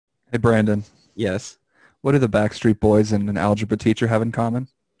Hey, Brandon, Yes. what do the Backstreet Boys and an algebra teacher have in common?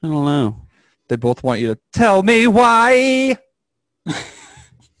 I don't know. They both want you to tell me why.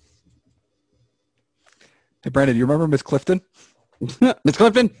 Hey, Brandon, you remember Miss Clifton? Miss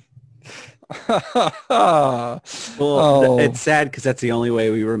Clifton? Oh, It's sad because that's the only way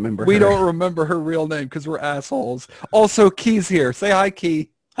we remember we her. don't remember her real name because we're assholes. Also, Key's here. Say hi,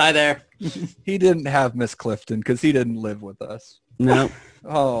 Key. Hi there. He didn't have Miss Clifton because he didn't live with us. No.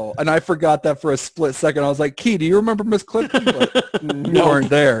 Oh, and I forgot that for a split second. I was like, Key, do you remember Miss Clifton? But you weren't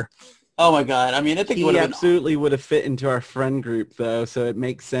there. Oh my God. I mean, I think it would He have been absolutely would have fit into our friend group, though, so it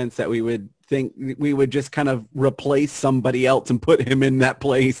makes sense that we would think we would just kind of replace somebody else and put him in that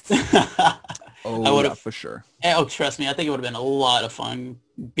place. Oh, I would've- yeah, for sure. Oh, trust me. I think it would have been a lot of fun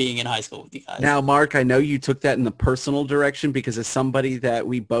being in high school with you guys. Now, Mark, I know you took that in the personal direction because of somebody that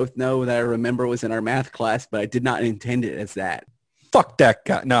we both know that I remember was in our math class, but I did not intend it as that. Fuck that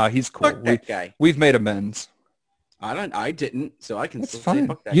guy. No, he's cool. Fuck that guy. We've made amends. I didn't, so I can That's still say fine.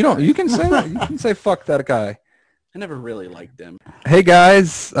 fuck that You guy. don't. You can say that. You can say fuck that guy. I never really liked them. Hey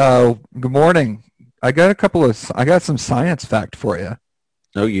guys. Good morning. I got some science fact for you.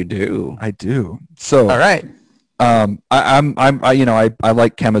 Oh, you do? I do. So. All right. I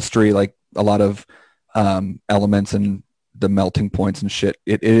like chemistry, like a lot of elements and the melting points and shit.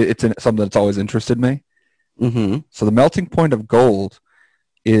 It's something that's always interested me. Mm-hmm. So the melting point of gold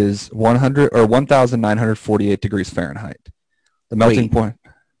is 1,948 degrees Fahrenheit. The melting point.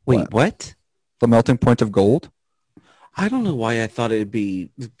 Wait, what? The melting point of gold? I don't know why I thought it would be,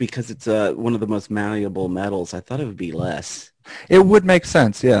 because it's one of the most malleable metals. I thought it would be less. It would make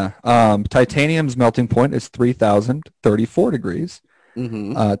sense, yeah. Titanium's melting point is 3,034 degrees.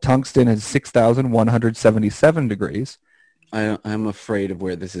 Mm-hmm. Tungsten is 6,177 degrees. I'm afraid of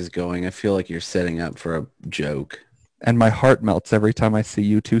where this is going. I feel like you're setting up for a joke. And my heart melts every time I see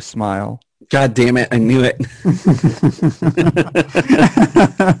you two smile. God damn it, I knew it.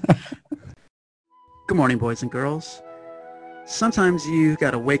 Good morning, boys and girls. Sometimes you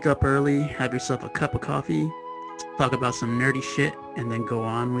gotta wake up early, have yourself a cup of coffee, talk about some nerdy shit, and then go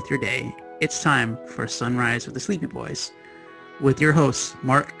on with your day. It's time for Sunrise with the Sleepy Boys with your hosts,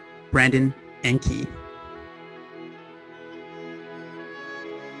 Mark, Brandon, and Key.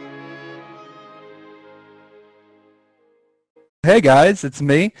 Hey guys, it's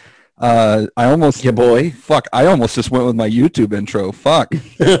me. I almost I almost just went with my YouTube intro. Fuck.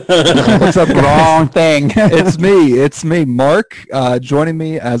 What's up, Wrong thing. It's me, Mark. Joining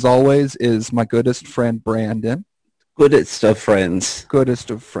me as always is my goodest friend Brandon. Goodest of friends.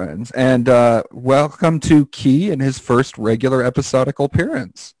 Goodest of friends. And welcome to Key and his first regular episodical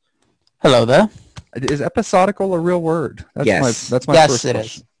appearance. Hello there. Is episodical a real word? Yes. That's my Yes, first it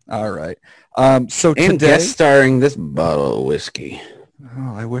question. is. All right. So And today, guest starring this bottle of whiskey.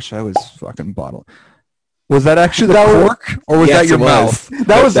 oh, I wish I was fucking bottled. Was that actually the cork, or was Yes, that your it was. mouth?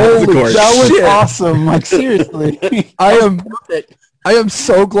 That was the cork. That was Shit. Awesome, like seriously. I am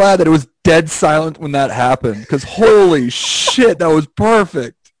so glad that it was dead silent when that happened, because holy shit, that was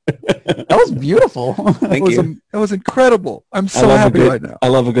perfect. That was beautiful. Thank you. That was incredible. I'm so happy right now. I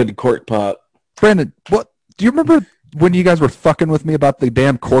love a good cork pop. Brandon, what do you remember when you guys were fucking with me about the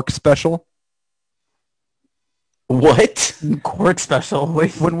damn cork special? What? Cork special.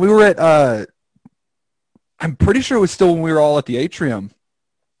 Wait. When we were at I'm pretty sure it was still when we were all at the atrium.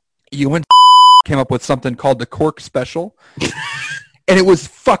 You and came up with something called the cork special. And it was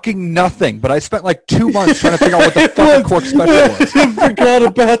fucking nothing, but I spent like 2 months trying to figure out what the fucking cork special was. I forgot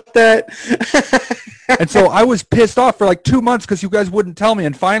about that. And so I was pissed off for like 2 months because you guys wouldn't tell me.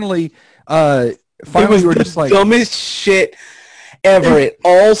 And finally we were just like, dumbest shit ever. It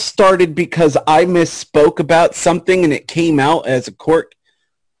all started because I misspoke about something and it came out as a cork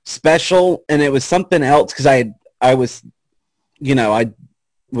special, and it was something else because I was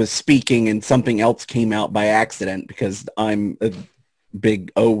speaking and something else came out by accident because I'm a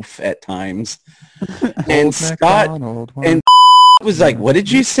big oaf at times. And Old Scott MacDonald, and was like, "What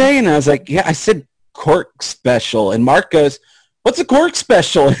did you say?" And I was like, "Yeah, I said cork special." And Mark goes, "What's a cork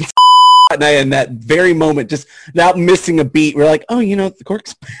special?" And I, in that very moment, just without missing a beat, we're like, "Oh, the cork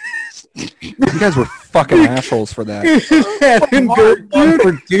special." you guys were fucking assholes for that. Had him go on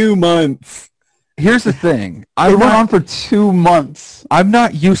for 2 months. Here's the thing. It went on for 2 months. I'm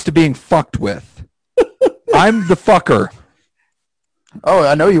not used to being fucked with. I'm the fucker. Oh,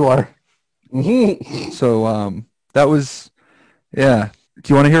 I know you are. So that was, yeah. Do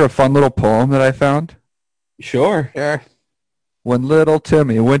you want to hear a fun little poem that I found? Sure. Yeah. When little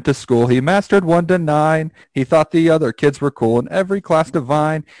Timmy went to school, he mastered 1 to 9. He thought the other kids were cool in every class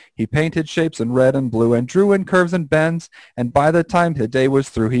divine. He painted shapes in red and blue and drew in curves and bends. And by the time the day was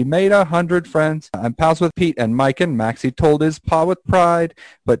through, he made 100 friends. I'm pals with Pete and Mike and Max, he told his pa with pride.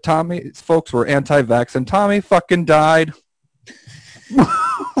 But Tommy's folks were anti-vax and Tommy fucking died.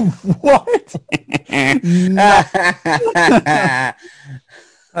 What?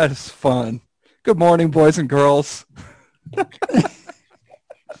 That's fun. Good morning, boys and girls.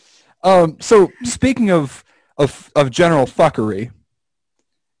 So speaking of general fuckery,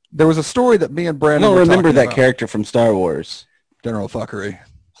 there was a story that me and I Brandon don't were remember talking that about. character from Star Wars. General fuckery.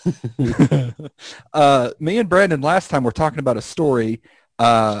 Me and Brandon last time were talking about a story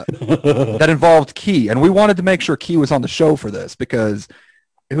that involved Key, and we wanted to make sure Key was on the show for this because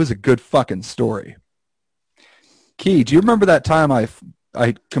it was a good fucking story. Key, do you remember that time I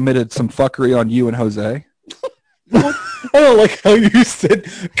committed some fuckery on you and Jose? I don't like how you said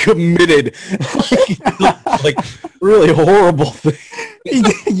committed. like really horrible thing.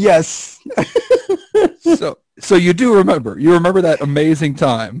 Yes. So you do remember. You remember that amazing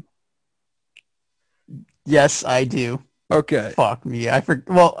time. Yes, I do. Okay. Fuck me.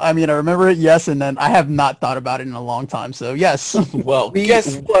 Well, I mean, I remember it, yes, and then I have not thought about it in a long time, so yes. Well,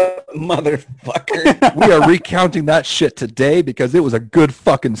 guess what, motherfucker? We are recounting that shit today because it was a good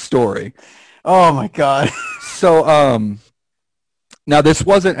fucking story. Oh my god. So now this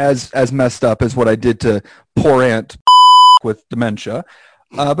wasn't as messed up as what I did to poor Aunt with dementia,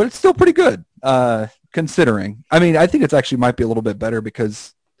 but it's still pretty good considering. I mean, I think it's actually might be a little bit better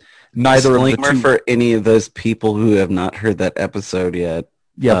because neither of the two. For any of those people who have not heard that episode yet.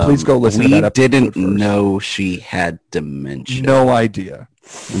 Yeah, please go listen to that episode. We didn't first. know she had dementia. No idea.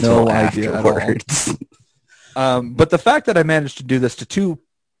 Until No idea afterwards. at all. But the fact that I managed to do this to two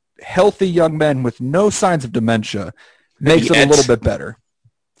healthy young men with no signs of dementia makes it a little bit better.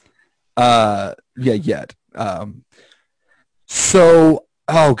 Yet. So,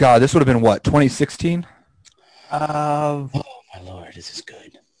 oh God, this would have been what, 2016? Oh my Lord, this is good.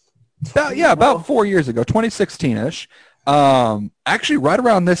 About 4 years ago, 2016-ish. Actually, right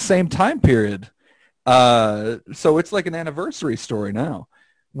around this same time period. So it's like an anniversary story now.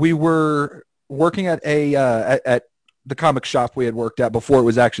 We were working at at the comic shop we had worked at before it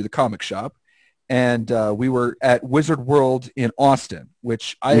was actually the comic shop. And we were at Wizard World in Austin,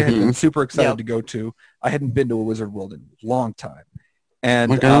 which I had been super excited to go to. I hadn't been to a Wizard World in a long time. And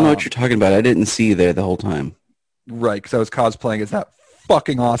Mark, I don't know what you're talking about. I didn't see you there the whole time. Right, because I was cosplaying as that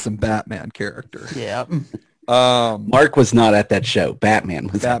fucking awesome Batman character. Yeah. Mark was not at that show. Batman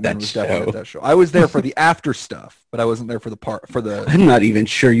was Definitely at that show. I was there for the after stuff, but I wasn't there for the I'm not even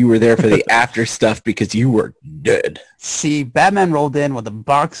sure you were there for the after stuff because you were dead. See, Batman rolled in with a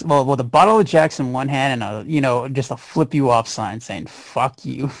box, with a bottle of Jacks in one hand and just a flip you off sign saying "fuck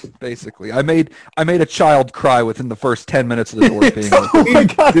you." Basically, I made a child cry within the first 10 minutes of the door being open. Oh my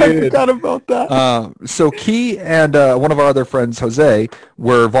god, I forgot about that. So Key and one of our other friends, Jose,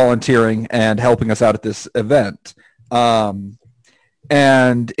 were volunteering and helping us out at this event. And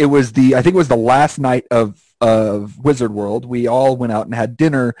it was I think it was the last night of Wizard World. We all went out and had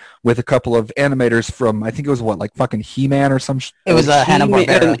dinner with a couple of animators from, I think it was like fucking He-Man or some shit. It was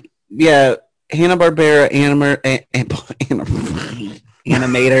Hanna-Barbera. Yeah, Hanna-Barbera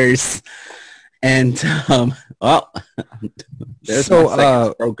animators. And, there's my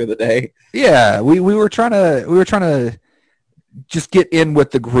second stroke of the day. Yeah, we were trying to just get in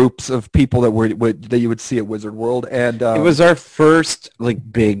with the groups of people that you would see at Wizard World, and it was our first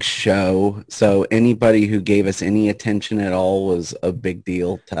big show, so anybody who gave us any attention at all was a big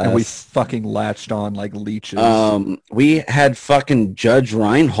deal to us. And we fucking latched on like leeches. We had fucking Judge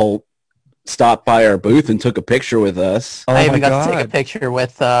Reinhold stop by our booth and took a picture with us. I even got to take a picture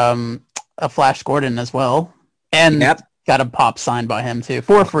with a Flash Gordon as well, and got a pop signed by him too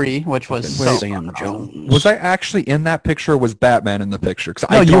for free, which was Sam Jones. Was I actually in that picture? Or was Batman in the picture?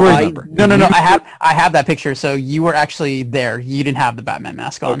 No, you were. Remember. No. I have that picture. So you were actually there. You didn't have the Batman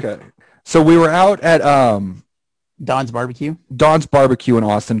mask on. Okay. So we were out at Don's Barbecue. Don's Barbecue in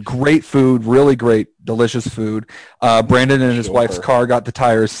Austin. Great food, really great, delicious food. Brandon and his wife's car got the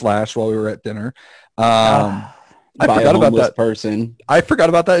tires slashed while we were at dinner. I forgot about that person. I forgot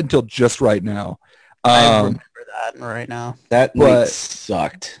about that until just right now. I remember that right now. That night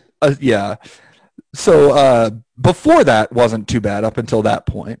sucked. Yeah. So before that wasn't too bad up until that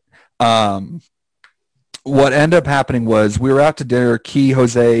point. What ended up happening was we were out to dinner. Key,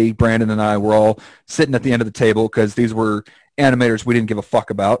 Jose, Brandon, and I were all sitting at the end of the table because these were animators we didn't give a fuck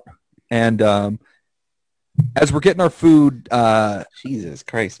about. And as we're getting our food... Jesus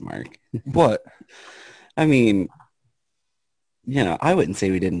Christ, Mark. What? I mean... I wouldn't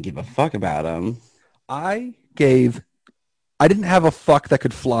say we didn't give a fuck about him. I didn't have a fuck that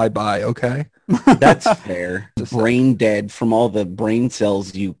could fly by, okay? That's fair. Brain dead from all the brain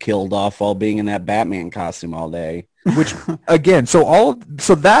cells you killed off while being in that Batman costume all day. Which, again, so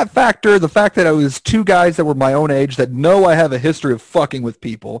that factor, the fact that I was two guys that were my own age that know I have a history of fucking with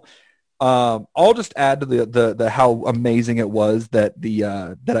people, I'll just add to the how amazing it was that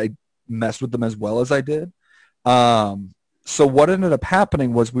that I messed with them as well as I did. So what ended up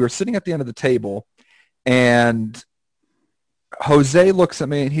happening was we were sitting at the end of the table, and Jose looks at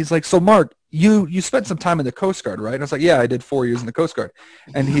me and he's like, "So Mark, you spent some time in the Coast Guard, right?" And I was like, "Yeah, I did 4 years in the Coast Guard."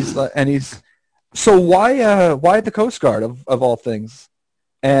 And he's so why the Coast Guard of all things?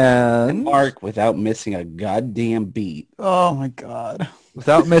 And Mark, without missing a goddamn beat. Oh my God.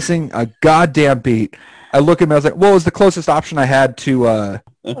 Without missing a goddamn beat, I look at him. I was like, "Well, it was the closest option I had to." Oh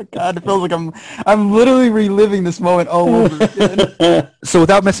my God, it feels like I'm literally reliving this moment all over again. So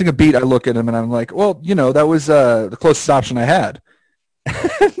without missing a beat, I look at him and I'm like, "Well, that was the closest option I had."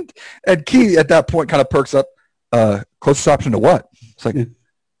 And Key at that point kind of perks up. Closest option to what? It's like,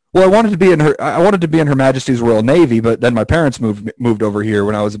 well, I wanted to be in Her Majesty's Royal Navy, but then my parents moved over here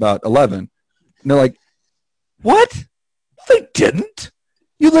when I was about 11. And they're like, "What? They didn't.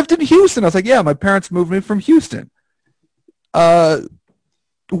 You lived in Houston." I was like, "Yeah, my parents moved me from Houston."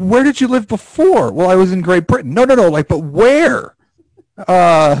 Where did you live before? Well, I was in Great Britain. No, like, but where?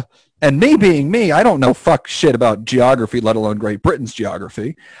 And me being me, I don't know fuck shit about geography, let alone Great Britain's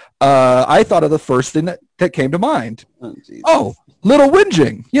geography. I thought of the first thing that came to mind. Oh, Little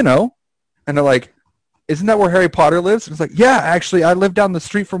Whinging, And they're like, "Isn't that where Harry Potter lives?" And it's like, "Yeah, actually, I live down the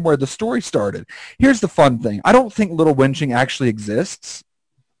street from where the story started." Here's the fun thing. I don't think Little Whinging actually exists.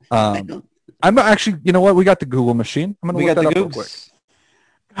 I'm actually, you know what? We got the Google machine. I'm going to look that up real quick.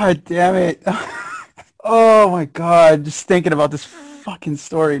 God damn it. Oh my God. Just thinking about this fucking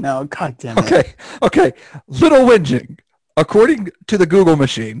story now. God damn it. Okay. Little Whinging, according to the Google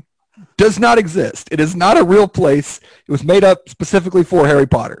machine, does not exist. It is not a real place. It was made up specifically for Harry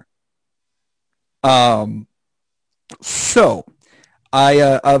Potter. So I,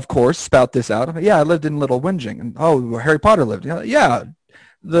 of course, spout this out. Yeah, I lived in Little Whinging. And, oh, Harry Potter lived. Yeah,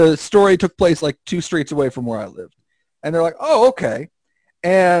 the story took place like 2 streets away from where I lived. And they're like, "Oh, okay."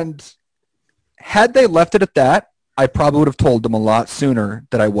 And had they left it at that, I probably would have told them a lot sooner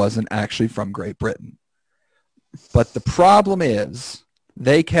that I wasn't actually from Great Britain. But the problem is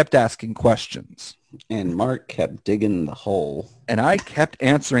they kept asking questions. And Mark kept digging the hole. And I kept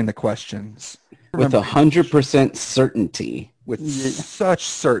answering the questions. With 100% certainty. With such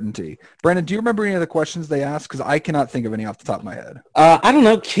certainty. Brandon, do you remember any of the questions they asked? Because I cannot think of any off the top of my head. I don't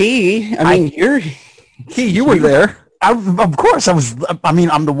know, Key. Key, you were there. Of course, I was. I mean,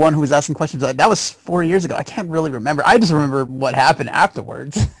 I'm the one who was asking questions. That was 4 years ago. I can't really remember. I just remember what happened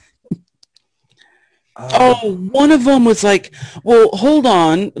afterwards. One of them was like, "Well, hold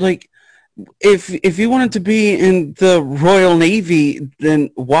on. Like, if you wanted to be in the Royal Navy,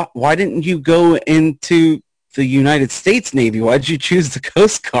 then why didn't you go into the United States Navy? Why did you choose the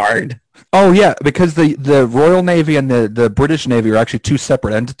Coast Guard?" Oh, yeah, because the Royal Navy and the British Navy are actually 2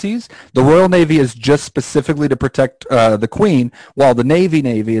 separate entities. The Royal Navy is just specifically to protect the Queen, while the Navy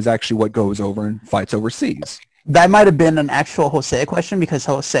is actually what goes over and fights overseas. That might have been an actual Jose question because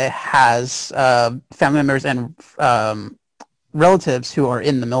Jose has family members and relatives who are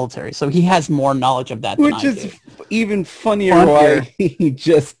in the military. So he has more knowledge of that than I do. Even funnier why he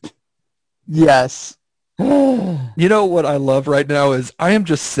just... Yes. You know what I love right now is I am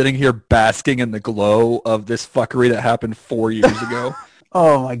just sitting here basking in the glow of this fuckery that happened 4 years ago.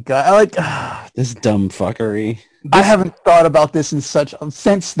 Oh my God. I like this dumb fuckery. I haven't thought about this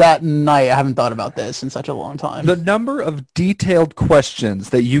since that night. I haven't thought about this in such a long time. The number of detailed questions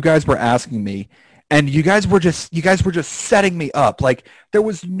that you guys were asking me, and you guys were just setting me up. Like there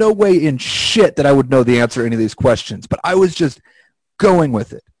was no way in shit that I would know the answer to any of these questions, but I was just going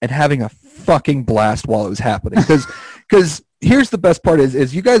with it and having a fucking blast while it was happening. Because here's the best part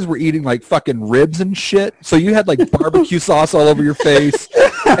is you guys were eating like fucking ribs and shit. So you had like barbecue sauce all over your face,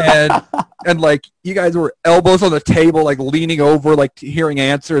 and like you guys were elbows on the table, like leaning over, like hearing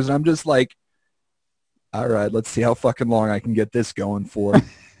answers. And I'm just like, all right, let's see how fucking long I can get this going for.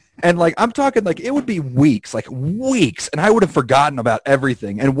 And like I'm talking like it would be weeks, and I would have forgotten about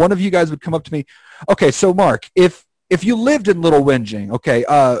everything. And one of you guys would come up to me, "Okay, so Mark, if you lived in Little Whinging, okay,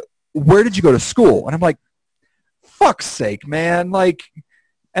 where did you go to school?" And I'm like, fuck's sake, man. Like,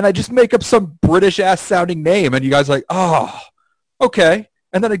 and I just make up some British ass sounding name, and you guys are like, "Oh, okay."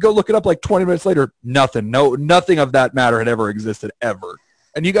 And then I go look it up like 20 minutes later. Nothing of that matter had ever existed ever.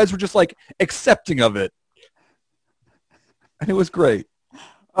 And you guys were just like accepting of it. and it was great.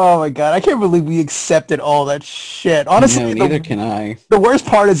 Oh my god, I can't believe we accepted all that shit. Honestly, No, neither can I. the worst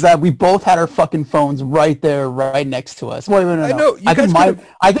part is that we both had our fucking phones right there, right next to us. Wait, no. I know, you I think guys could've-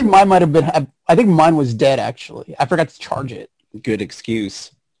 I think mine might have been. I think mine was dead actually. I forgot to charge it. Good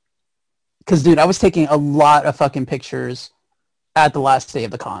excuse. Because dude, I was taking a lot of fucking pictures at the last day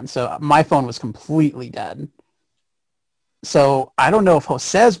of the con, so my phone was completely dead. So I don't know if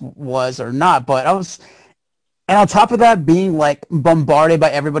Jose's was or not, but I was. And on top of that, being like bombarded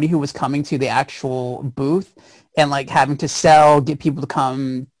by everybody who was coming to the actual booth and like having to sell, get people to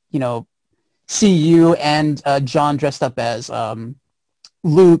come, you know, see you and John dressed up as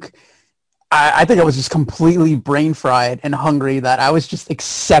Luke. I think I was just completely brain fried and hungry that I was just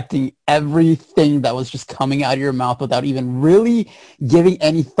accepting everything that was just coming out of your mouth without even really giving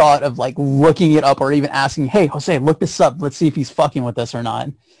any thought of like looking it up or even asking, hey, Jose, look this up. Let's see if he's fucking with us or not.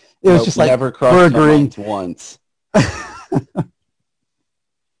 It was just like, never crossed we're my agreeing. mind once.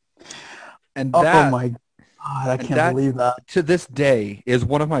 And Oh that, my god, I can't that- believe that. to this day, is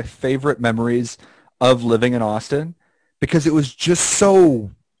one of my favorite memories of living in Austin because it was just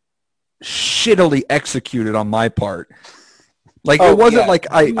so shittily executed on my part. Like it wasn't like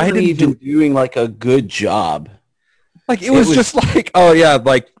I didn't even doing like a good job. Like it was just like, oh yeah,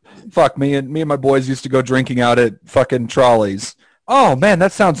 like fuck, me and my boys used to go drinking out at fucking Trolleys. Oh man,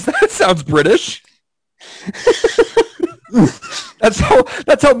 that sounds British. That's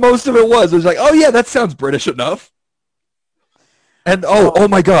how most of it was. It was like, oh yeah, that sounds British enough. And oh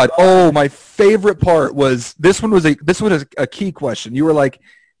my god, my favorite part was this one was a key question. You're like,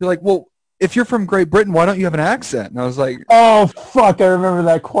 well, if you're from Great Britain, why don't you have an accent? And I was like, oh fuck, I remember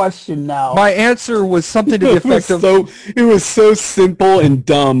that question now. my answer was something to the effect of, it was so simple and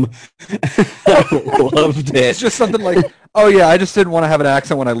dumb. I loved it. it's just something like, oh yeah, I just didn't want to have an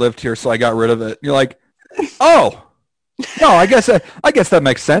accent when I lived here, so I got rid of it. You're like, oh, no, I guess that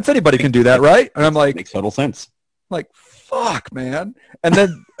makes sense. Anybody can do that, right? And I'm like, Makes total sense. like, fuck, man. And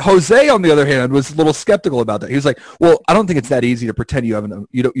then Jose, on the other hand, was a little skeptical about that. He was like, well, I don't think it's that easy to pretend you have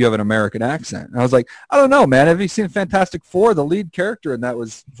an American accent. And I was like, I don't know, man. Have you seen Fantastic Four? The lead character in that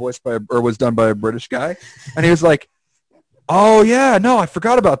was was done by a British guy. And he was like, oh yeah, no, I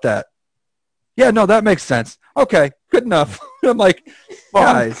forgot about that. Yeah, no, that makes sense. Okay, good enough. I'm like,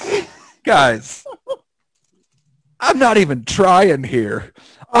 guys, I'm not even trying here.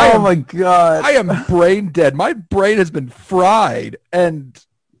 My god. I am brain dead. My brain has been fried. And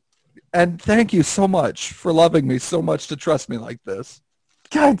thank you so much for loving me so much to trust me like this.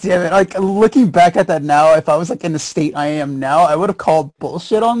 God damn it. Like looking back at that now, if I was like in the state I am now, I would have called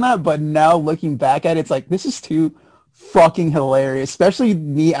bullshit on that. But now looking back at it, it's like, this is too fucking hilarious. Especially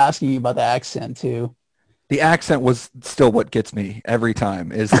me asking you about the accent too. The accent was still what gets me every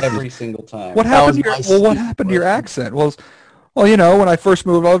time. Is Every single time. what happened to your what happened to your accent? Well, you know, when I first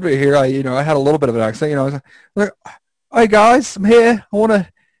moved over here, I had a little bit of an accent. You know, I was like, "Hey guys, I'm here. I want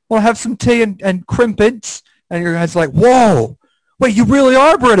to have some tea and crimpets." And your guys like, "Whoa, wait, you really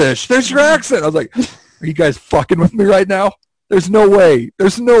are British? There's your accent." I was like, "Are you guys fucking with me right now? There's no way.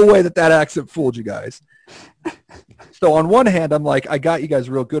 There's no way that accent fooled you guys." So on one hand, I'm like, I got you guys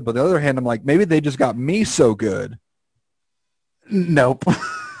real good, but on the other hand, I'm like, maybe they just got me so good. Nope.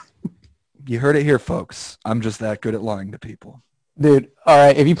 You heard it here, folks. I'm just that good at lying to people. Dude, all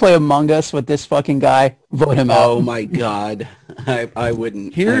right, if you play Among Us with this fucking guy, vote him out. Oh my god. I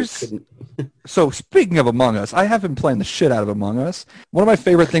wouldn't. So speaking of Among Us, I have been playing the shit out of Among Us. One of my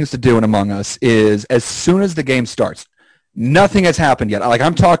favorite things to do in Among Us is as soon as the game starts, nothing has happened yet. Like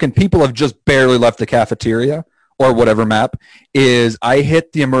I'm talking, people have just barely left the cafeteria or whatever map, is I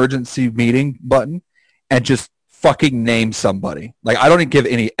hit the emergency meeting button and just fucking name somebody. Like I don't even give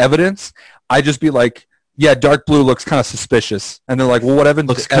any evidence. I just be like, yeah, dark blue looks kind of suspicious. And they're like, well, what evidence?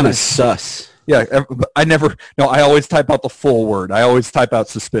 Looks kind of sus. Yeah, I always type out the full word. I always type out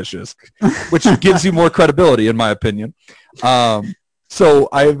suspicious, which gives you more credibility in my opinion. So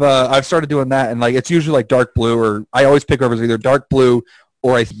I've started doing that, and like it's usually like dark blue, or I always pick over either dark blue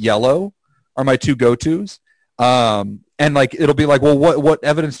or yellow are my two go-tos. And like it'll be like, well, what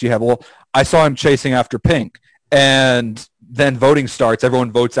evidence do you have? Well, I saw him chasing after pink, and then voting starts.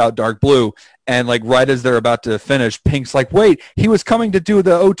 Everyone votes out dark blue, and like right as they're about to finish, pink's like, wait, he was coming to do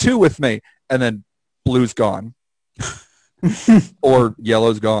the O2 with me, and then blue's gone. Or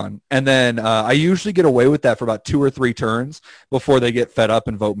yellow's gone. And then I usually get away with that for about 2 or 3 turns before they get fed up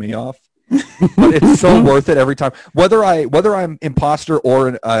and vote me off. But it's so worth it every time. Whether I'm imposter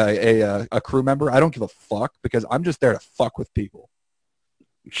or a crew member, I don't give a fuck because I'm just there to fuck with people.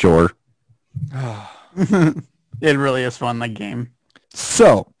 Sure. It really is fun, that game.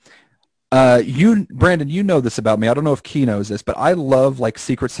 So Brandon, you know this about me. I don't know if Key knows this, but I love like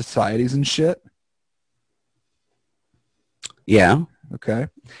secret societies and shit. Yeah. Okay.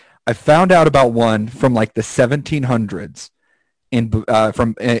 I found out about one from like the 1700s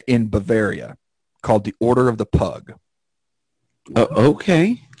in Bavaria called the Order of the Pug.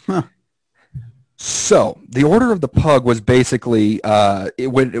 Okay. Huh. So the Order of the Pug was basically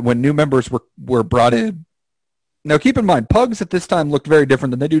when new members were brought in. Now keep in mind, pugs at this time looked very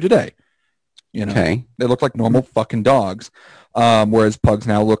different than they do today. You know, Okay. they look like normal fucking dogs, whereas pugs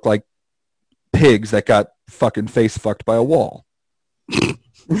now look like pigs that got fucking face fucked by a wall.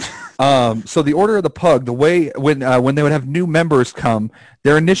 So the Order of the Pug, the way when they would have new members come,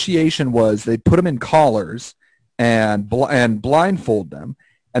 their initiation was they'd put them in collars and blindfold them,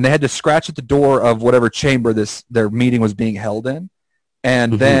 and they had to scratch at the door of whatever chamber their meeting was being held in,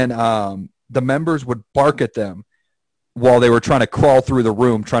 and then the members would bark at them while they were trying to crawl through the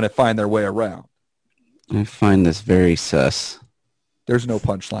room trying to find their way around. I find this very sus. There's no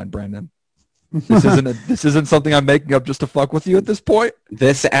punchline, Brandon. This isn't something I'm making up just to fuck with you at this point.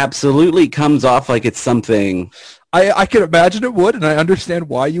 This absolutely comes off like it's something. I can imagine it would, and I understand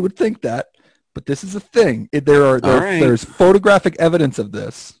why you would think that. But this is a thing. There's photographic evidence of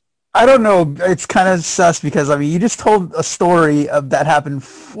this. I don't know. It's kind of sus because, I mean, you just told a story that happened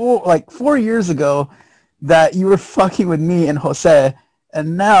 4 years ago that you were fucking with me and Jose,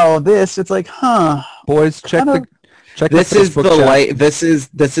 and now it's like, huh. Boys, check the This is Facebook the chat. life.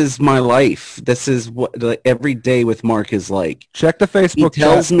 This is my life. This is what every day with Mark is like. Check the Facebook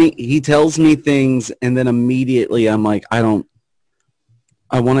chat. He tells me things, and then immediately I'm like, I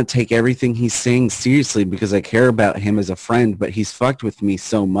want to take everything he's saying seriously because I care about him as a friend, but he's fucked with me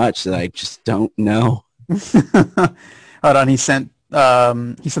so much that I just don't know. Hold on, he sent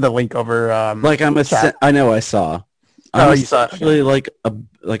the link over. I know I saw. Oh, you saw it. Actually like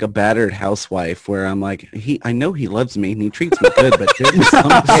a battered housewife where I'm like, I know he loves me and he treats me good, but there's some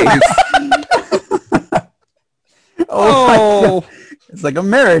days. Oh, it's like a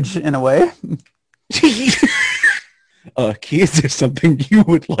marriage in a way. Key, is there something you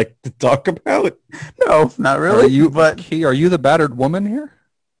would like to talk about? No, not really. Key, are you the battered woman here?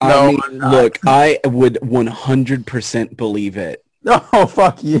 No, I mean, I'm not. look, I would 100% believe it. Oh,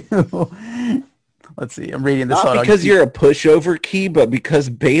 fuck you. Let's see. I'm reading this. Not because you're a pushover, Key, but because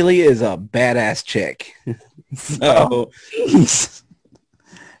Bailey is a badass chick. So, Jeez.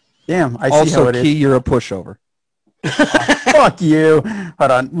 Damn, I see Also, how it is. Key, you're a pushover. Fuck you.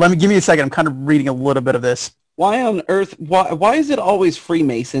 Hold on. Give me a second. I'm kind of reading a little bit of this. why on earth? Why is it always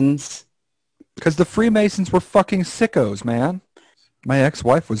Freemasons? Because the Freemasons were fucking sickos, man. My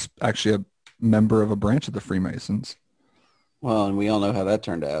ex-wife was actually a member of a branch of the Freemasons. Well, and we all know how that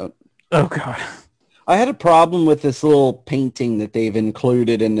turned out. Oh, God. I had a problem with this little painting that they've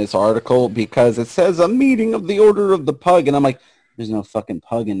included in this article because it says a meeting of the Order of the Pug, and I'm like, there's no fucking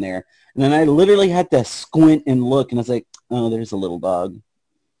pug in there. And then I literally had to squint and look, and I was like, oh, there's a little dog.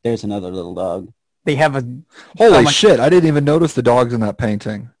 There's another little dog. They have a... Holy shit, I didn't even notice the dogs in that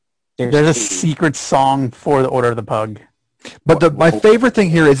painting. There's a secret song for the Order of the Pug. But my favorite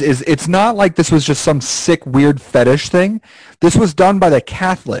thing here is it's not like this was just some sick, weird fetish thing. This was done by the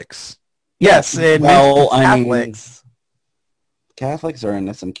Catholics. Yes, it Well, mentions I mean, Catholics. Catholics are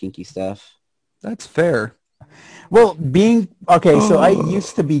into some kinky stuff. That's fair. Well, so I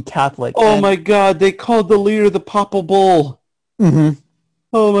used to be Catholic. Oh my God, they called the leader the Papa Bull. Mm-hmm.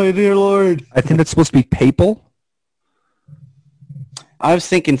 Oh my dear Lord. I think it's supposed to be papal. I was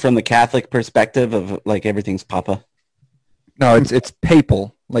thinking from the Catholic perspective of like everything's Papa. No, it's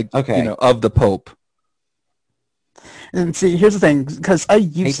papal, like, Okay. of the Pope. And see, here's the thing, because I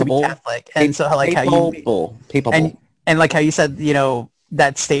used to be Papal. Catholic, and so how Papal you Bull. Papal and Bull. and like how you said,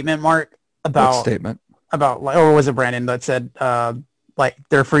 that statement, Mark, What about statement? or was it Brandon that said like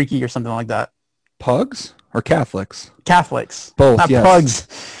they're freaky or something like that? Pugs or Catholics? Catholics, Both, not yes. pugs.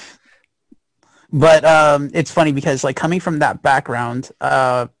 But it's funny because like coming from that background,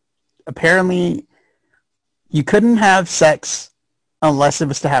 apparently you couldn't have sex unless it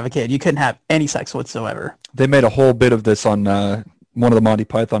was to have a kid. You couldn't have any sex whatsoever. They made a whole bit of this on one of the Monty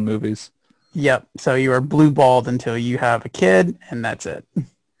Python movies. Yep. So you are blue-balled until you have a kid, and that's it.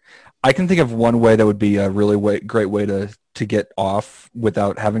 I can think of one way that would be a really great way to get off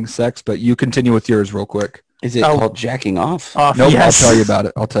without having sex, but you continue with yours real quick. Is it called jacking off? Nope, Yes. I'll tell you about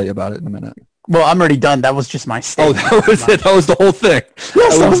it. I'll tell you about it in a minute. Well, I'm already done. That was just my Oh, statement. that was it. That was the whole thing.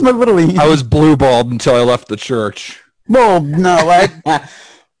 Yes, that was my literally. I was blue-balled until I left the church. Well, no.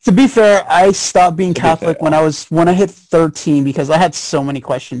 To be fair, I stopped being Catholic when I hit 13 because I had so many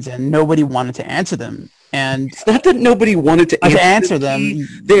questions and nobody wanted to answer them. And It's not that nobody wanted to answer them.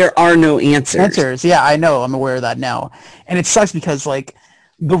 There are no answers. Yeah, I know. I'm aware of that now. And it sucks because, like,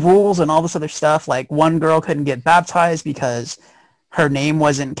 the rules and all this other stuff, like, one girl couldn't get baptized because her name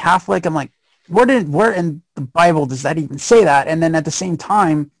wasn't Catholic. I'm like, where in the Bible does that even say that? And then at the same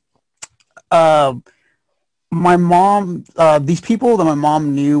time, my mom, these people that my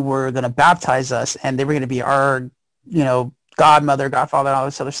mom knew were going to baptize us, and they were going to be our, godmother, godfather, and all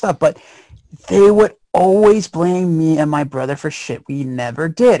this other stuff. But they would always blame me and my brother for shit we never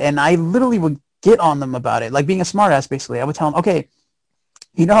did. And I literally would get on them about it, like being a smartass, basically. I would tell them, okay,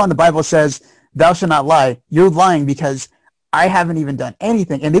 you know how in the Bible says, thou shalt not lie. You're lying because I haven't even done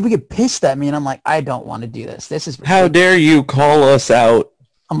anything. And they would get pissed at me, and I'm like, I don't want to do this. This is ridiculous. How dare you call us out?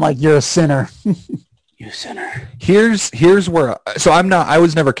 I'm like, you're a sinner. You sinner. Here's where, so I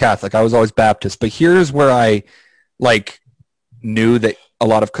was never Catholic. I was always Baptist, but here's where I, like, knew that a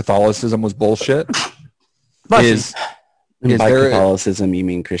lot of Catholicism was bullshit. And Is by there Catholicism, you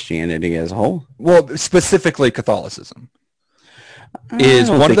mean Christianity as a whole? well, specifically Catholicism. I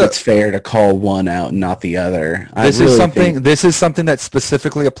don't think it's fair to call one out and not the other. This is something that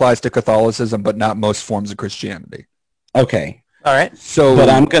specifically applies to Catholicism, but not most forms of Christianity. Okay. All right. So, But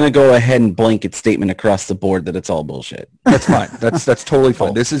I'm going to go ahead and blanket statement across the board that it's all bullshit. that's fine. That's totally fine.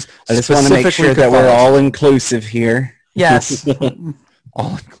 Cool. This is I just want to make sure that we're all inclusive here. Yes.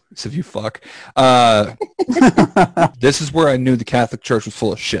 all inclusive. You fuck. This is where I knew the Catholic Church was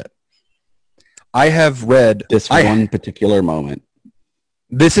full of shit. I have read This one particular moment.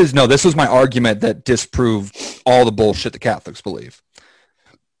 This was my argument that disproved all the bullshit the Catholics believe.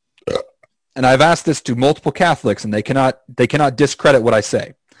 And I've asked this to multiple Catholics, and they cannot discredit what I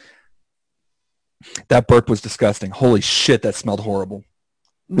say. That burp was disgusting. Holy shit, that smelled horrible.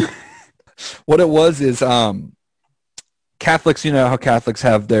 What it was is Catholics, you know how Catholics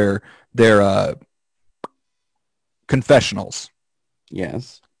have their confessionals.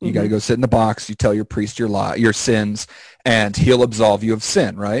 Yes. You got to go sit in the box. You tell your priest your sins, and he'll absolve you of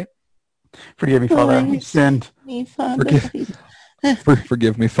sin, right? Forgive me, Father. I sinned.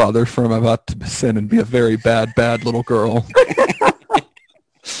 Forgive me, Father, for I'm about to sin and be a very bad little girl.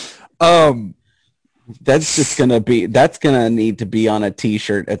 That's gonna need to be on a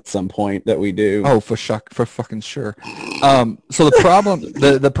T-shirt at some point that we do. Oh, for fucking sure. So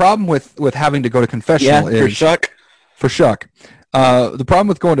the problem with having to go to confessional is for shuck. The problem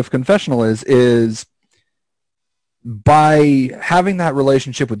with going to confessional is by having that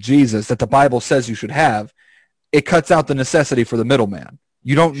relationship with Jesus that the Bible says you should have, it cuts out the necessity for the middleman.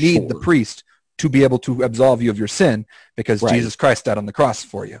 You don't need the priest to be able to absolve you of your sin because Jesus Christ died on the cross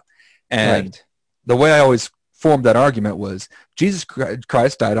for you. And the way I always formed that argument was Jesus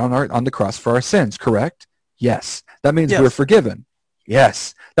Christ died on the cross for our sins, correct? Yes. That means we're forgiven.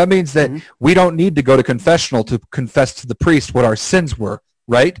 Yes. That means that we don't need to go to confessional to confess to the priest what our sins were,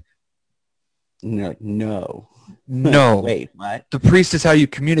 right? No. Wait, what? The priest is how you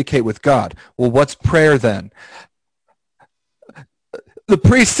communicate with God. Well, what's prayer then? The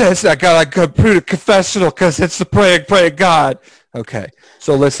priest says I gotta go to confessional because it's the praying God. Okay.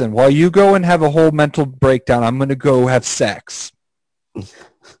 So listen, while you go and have a whole mental breakdown, I'm gonna go have sex.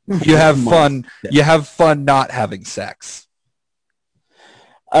 You have fun. You have fun not having sex.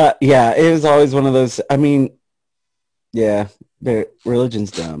 Yeah, it was always one of those. I mean, yeah,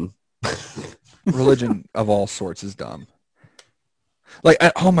 religion's dumb. Religion of all sorts is dumb. Like,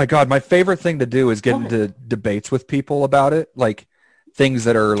 oh my God, my favorite thing to do is get into debates with people about it, like things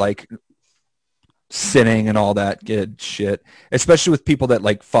that are like sinning and all that good shit, especially with people that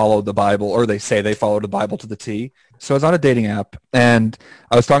like follow the Bible or they say they follow the Bible to the T. So I was on a dating app and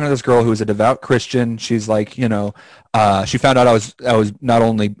I was talking to this girl who was a devout Christian. She's like, she found out I was not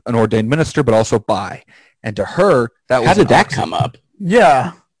only an ordained minister, but also bi. And to her, that was how did that come up?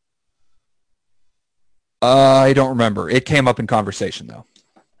 Yeah. I don't remember. It came up in conversation though.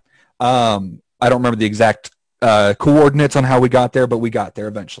 I don't remember the exact coordinates on how we got there, but we got there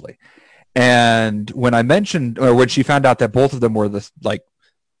eventually. And when I mentioned, or when she found out that both of them were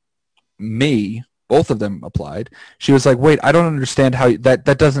both of them applied, she was like, wait, I don't understand how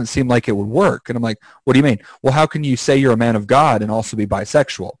that doesn't seem like it would work. And I'm like, what do you mean? Well, how can you say you're a man of God and also be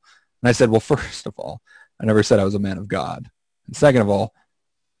bisexual? And I said, well, first of all, I never said I was a man of God. And second of all,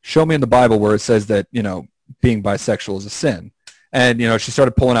 show me in the Bible where it says that, being bisexual is a sin. And, she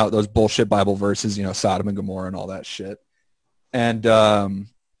started pulling out those bullshit Bible verses, Sodom and Gomorrah and all that shit. And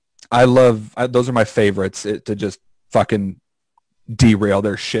those are my favorites to just fucking derail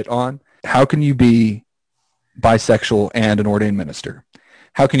their shit on. How can you be bisexual and an ordained minister?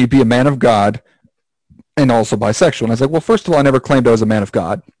 How can you be a man of God and also bisexual? And I was like, well, first of all, I never claimed I was a man of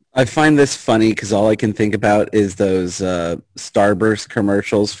God. I find this funny because all I can think about is those Starburst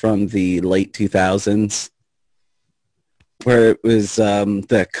commercials from the late 2000s where it was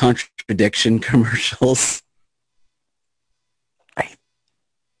the contradiction commercials.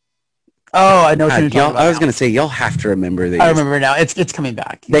 Oh, I know what you're God, talking about. I was going to say, y'all have to remember these. I remember now. It's coming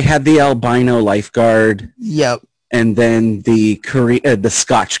back. They had the albino lifeguard Yep. and then the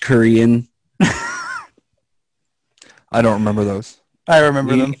Scotch Korean. I don't remember those. I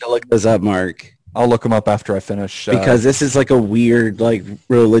remember You them. need to look those up, Mark. I'll look them up after I finish. Because this is like a weird, like,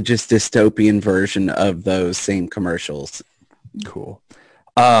 religious dystopian version of those same commercials. Cool.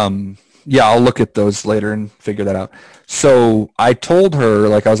 Yeah, I'll look at those later and figure that out. So I told her,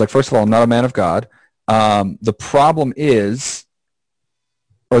 like, I was like, first of all, I'm not a man of God. The problem is,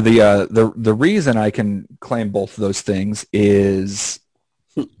 or the reason I can claim both of those things is,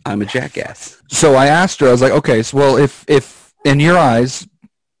 I'm a jackass. so I asked her, I was like, okay, so well, if in your eyes,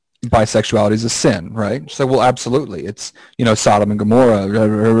 bisexuality is a sin, right? She's like, well, absolutely. It's, Sodom and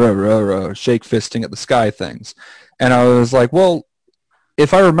Gomorrah, shake fisting at the sky things. And I was like, well,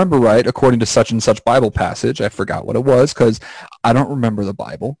 if I remember right, according to such and such Bible passage, I forgot what it was because I don't remember the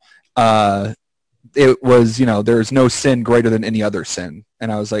Bible. It was, there is no sin greater than any other sin.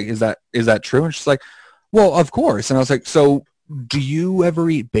 And I was like, is that true? And she's like, well, of course. And I was like, so do you ever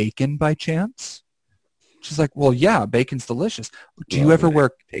eat bacon by chance? She's like, well, yeah, bacon's delicious. Do you ever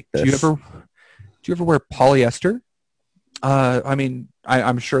wear polyester? I mean,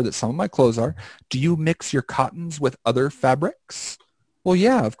 I'm sure that some of my clothes are. Do you mix your cottons with other fabrics? Well,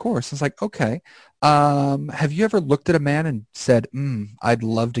 yeah, of course. I was like, okay. Have you ever looked at a man and said, I'd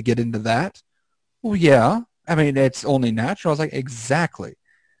love to get into that? Well, yeah. I mean, it's only natural. I was like, exactly.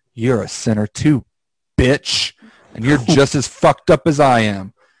 You're a sinner too, bitch. And you're just as fucked up as I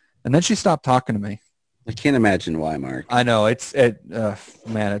am. And then she stopped talking to me. I can't imagine why, Mark. I know. It's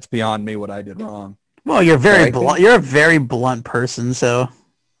beyond me what I did wrong. Well, you're very blunt. You're a very blunt person, so.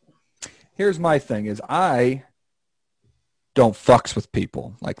 Here's my thing is I don't fucks with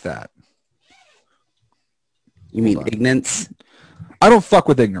people like that. You mean ignorance? I don't fuck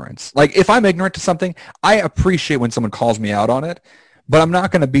with ignorance. Like, if I'm ignorant to something, I appreciate when someone calls me out on it, but I'm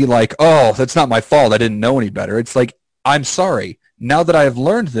not going to be like, oh, that's not my fault. I didn't know any better. It's like, I'm sorry. Now that I have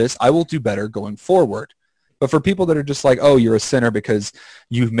learned this, I will do better going forward. But for people that are just like, oh, you're a sinner because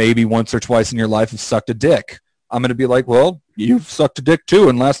you've maybe once or twice in your life have sucked a dick, I'm going to be like, well, you've sucked a dick too,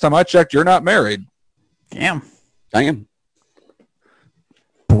 and last time I checked, you're not married. Damn.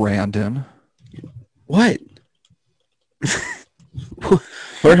 Brandon. What? What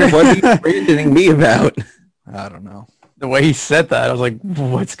are you brandoning me about? I don't know. The way he said that, I was like,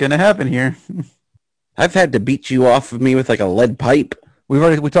 what's going to happen here? I've had to beat you off of me with like a lead pipe. We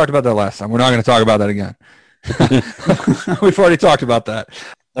talked about that last time. We're not going to talk about that again. We've already talked about that.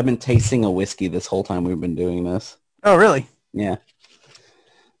 I've been tasting a whiskey this whole time we've been doing this. Oh, really? Yeah.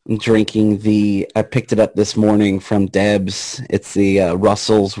 I'm drinking I picked it up this morning from Deb's. It's the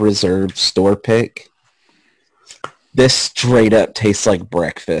Russell's Reserve store pick. This straight up tastes like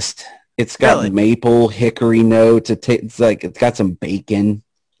breakfast. It's got maple hickory notes. It's got some bacon.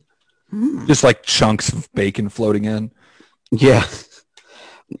 Just like chunks of bacon floating in. Yeah.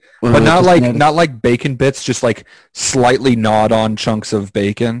 But not like bacon bits, just like slightly gnawed on chunks of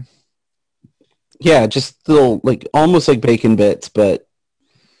bacon. Yeah, just little, like almost like bacon bits, but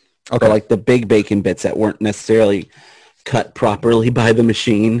like the big bacon bits that weren't necessarily cut properly by the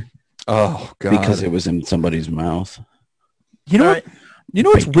machine. Oh God! Because it was in somebody's mouth. You know what? You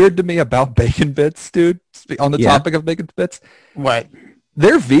know what's weird to me about bacon bits, dude? On the topic of bacon bits, what?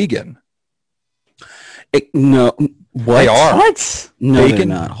 They're vegan. No. What? They are. What? No, bacon,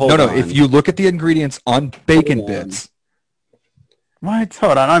 they're not. Hold on. If you look at the ingredients on bacon bits. What?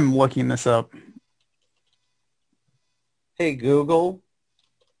 Hold on. I'm looking this up. Hey, Google.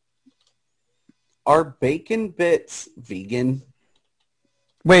 Are bacon bits vegan?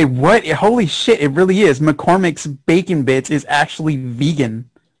 Wait, what? Holy shit, it really is. McCormick's Bacon Bits is actually vegan.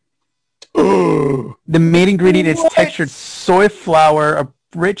 The main ingredient is textured soy flour, a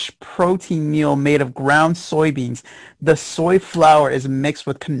rich protein meal made of ground soybeans. The soy flour is mixed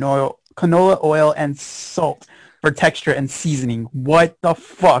with canola oil and salt for texture and seasoning. What the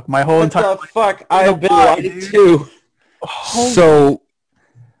fuck? My whole entire... What the fuck? I have been lied to. So,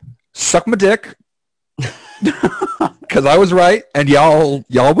 suck my dick. Because I was right and y'all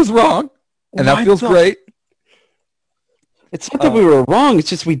was wrong. And that feels great. It's not that we were wrong. It's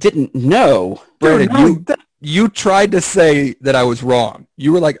just we didn't know. Brandon, you tried to say that I was wrong.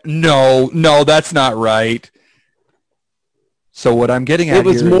 You were like, no, that's not right. So what I'm getting at It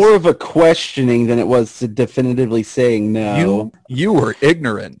was here more is of a questioning than it was to definitively saying no. you were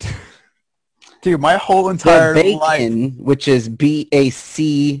ignorant. Dude, my whole The entire life. bacon, which is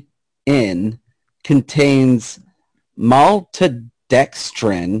BACN, contains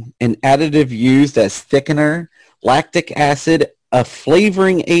maltodextrin, an additive used as thickener, lactic acid, a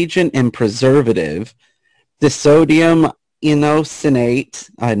flavoring agent, and preservative. Disodium inosinate,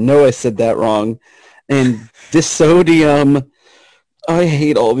 I know I said that wrong, and disodium, I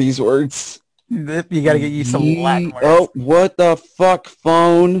hate all these words. You got to get used to Latin words. Oh, what the fuck,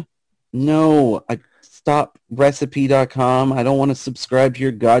 phone? No, stop recipe.com. I don't want to subscribe to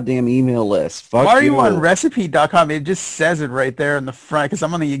your goddamn email list. Fuck Why are you you on recipe.com? It just says it right there in the front because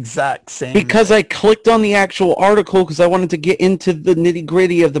I'm on the exact same. Because I clicked on the actual article because I wanted to get into the nitty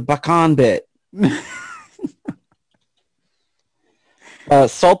gritty of the bacon bit.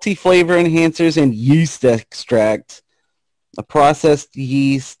 Salty flavor enhancers and yeast extract, a processed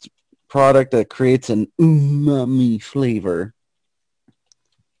yeast product that creates an umami flavor.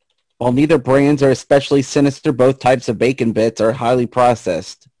 While neither brands are especially sinister, both types of bacon bits are highly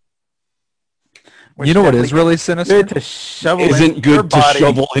processed. Which You know what definitely is really good sinister? to shovel Isn't into your good to body.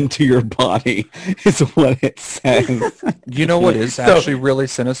 shovel into your body, is what it says. You know what is actually really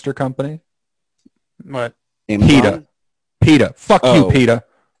sinister, company? What? Amazon? PETA. Fuck you, Oh. PETA.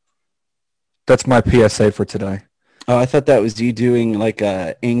 That's my PSA for today. Oh, I thought that was you doing like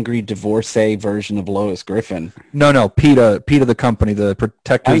a angry divorcee version of Lois Griffin. No, PETA the company, the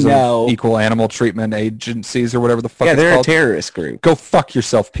Protectors I know. of Equal Animal Treatment Agencies or whatever the fuck Yeah, it's they're called. a terrorist group. Go fuck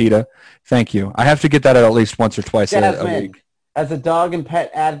yourself, PETA. Thank you. I have to get that out at least once or twice a week. As a dog and pet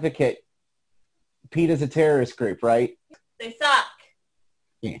advocate, PETA's a terrorist group, right? They suck.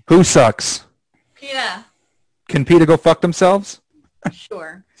 Who sucks? PETA. Can PETA go fuck themselves?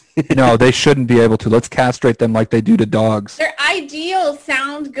 Sure. No, they shouldn't be able to. Let's castrate them like they do to dogs. Their ideals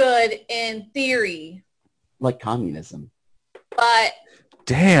sound good in theory, Like communism. but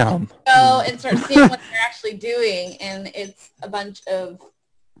Damn. go and start seeing what they're actually doing, and it's a bunch of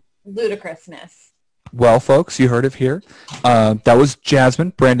ludicrousness. Well, folks, you heard it here. That was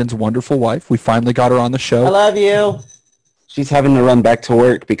Jasmine, Brandon's wonderful wife. We finally got her on the show. I love you. She's having to run back to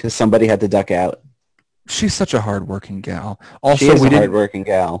work because somebody had to duck out. She's such a hardworking gal. She Also, is a hardworking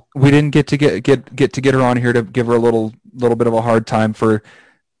gal. we didn't get to get her on here to give her a little bit of a hard time for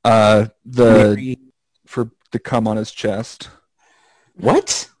the cum on his chest.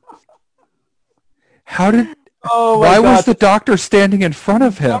 What? How did? Oh, Why was the doctor standing in front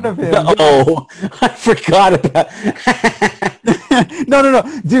of him? Oh, I forgot about. No,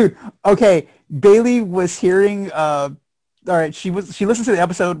 dude. Okay, Bailey was hearing. All right, she listened to the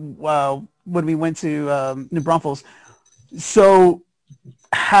episode when we went to New Braunfels. So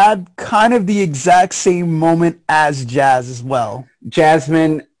had kind of the exact same moment as Jazz as well.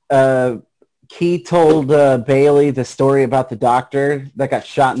 Jasmine, Key told Bailey the story about the doctor that got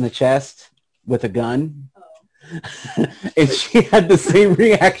shot in the chest with a gun. And she had the same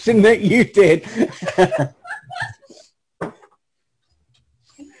reaction that you did.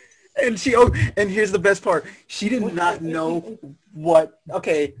 And here's the best part. She did not know what.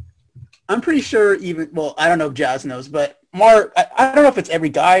 Okay, I'm pretty sure I don't know if Jazz knows, but Mark, I don't know if it's every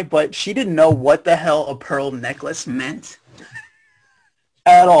guy, but she didn't know what the hell a pearl necklace meant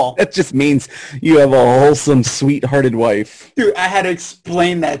at all. That just means you have a wholesome, sweet-hearted wife. Dude, I had to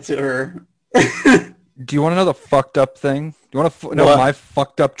explain that to her. Do you want to know the fucked up thing? Do you want to know What? my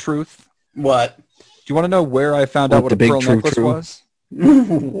fucked up truth? What? Do you want to know where I found What, out what the a big pearl true necklace true? was?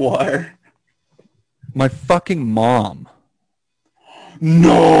 What? My fucking mom.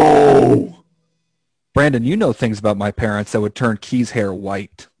 No. Brandon, you know things about my parents that would turn Key's hair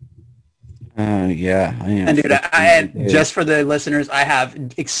white. Yeah, I am. And dude, just for the listeners, I have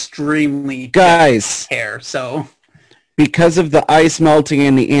extremely Guys, hair, so because of the ice melting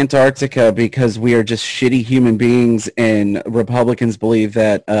in the Antarctica, because we are just shitty human beings and Republicans believe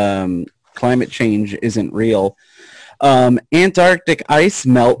that climate change isn't real, Antarctic ice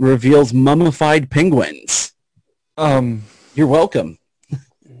melt reveals mummified penguins. You're welcome.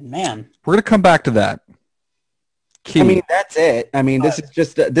 man. We're gonna come back to that. Key. I mean, that's it. I mean, this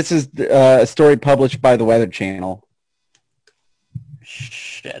is a story published by the Weather Channel.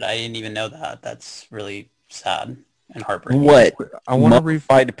 Shit, I didn't even know that. That's really sad and heartbreaking. What? I want to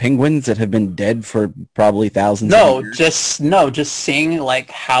Mummified penguins that have been dead for probably thousands No, of years? just seeing like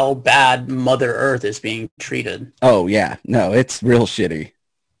how bad Mother Earth is being treated. Oh, yeah. No, it's real shitty.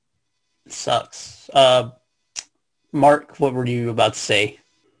 It sucks. Mark, what were you about to say?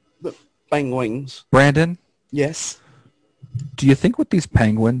 Penguins. Brandon, Yes. do you think with these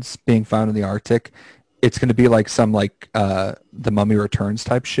penguins being found in the Arctic, it's going to be like some like The Mummy Returns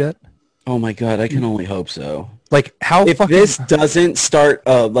type shit. Oh my god, I can only hope so. Like how If fucking this doesn't start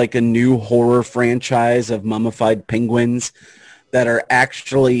like a new horror franchise of mummified penguins that are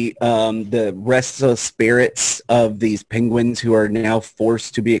actually the restless spirits of these penguins who are now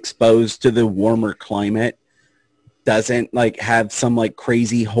forced to be exposed to the warmer climate, doesn't like have some like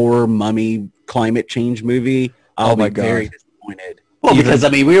crazy horror mummy climate change movie, I'll be very disappointed. Well, because I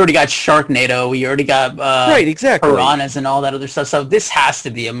mean, we already got Sharknado, we already got right, exactly, piranhas and all that other stuff. So this has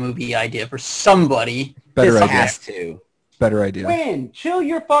to be a movie idea for somebody. better This idea. has to. Better idea. Win, chill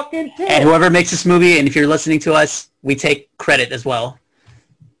your fucking tits. And whoever makes this movie, and if you're listening to us, we take credit as well.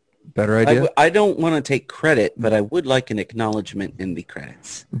 Better idea. I don't want to take credit, but I would like an acknowledgement in the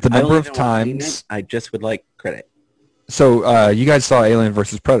credits. The I number don't of even want to name times. it, I just would like credit. So you guys saw Alien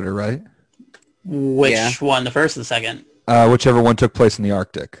versus Predator, right? Which Yeah. one, the first or the second? Whichever one took place in the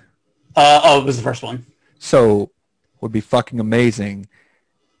Arctic. It was the first one. So would be fucking amazing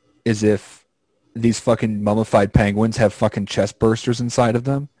is if these fucking mummified penguins have fucking chest bursters inside of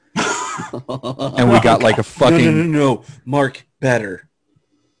them. And we got like a fucking... No. Mark, better.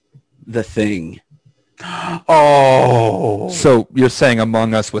 The Thing. Oh. So you're saying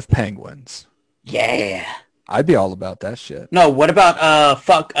Among Us with penguins. Yeah. I'd be all about that shit. No, what about,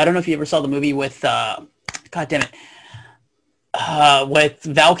 I don't know if you ever saw the movie with, God damn it. With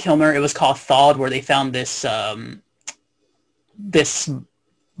Val Kilmer, it was called Thawed, where they found this, this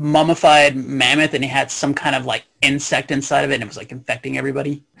mummified mammoth, and it had some kind of like insect inside of it, and it was like infecting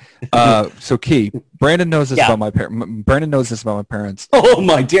everybody. So Key, Brandon knows this Yeah. about my parents. Brandon knows this about my parents. Oh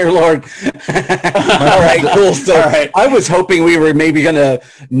my dear Lord. All right, cool. So All right. I was hoping we were maybe going to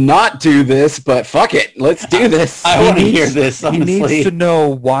not do this, but fuck it. Let's do this. I want to hear this, He honestly. needs to know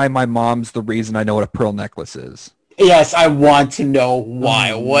why my mom's the reason I know what a pearl necklace is. Yes, I want to know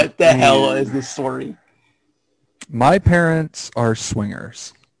why. What the hell man. is the story? My parents are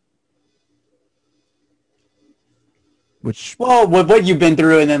swingers. Which Well, with what you've been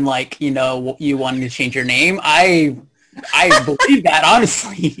through, and then like you wanting to change your name, I believe that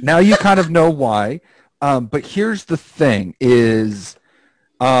honestly. now you kind of know why. But here's the thing is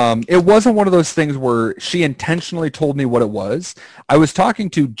it wasn't one of those things where she intentionally told me what it was. I was talking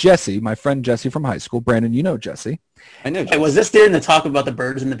to Jesse, my friend Jesse from high school. Brandon, you know Jesse. I know. Wait, was this during the talk about the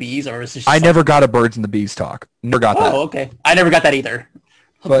birds and the bees, or was this? I never got a birds and the bees talk. Never got that. Oh, okay. I never got that either.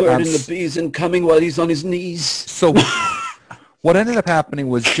 A but bird I'm and the bees incoming while he's on his knees. So what ended up happening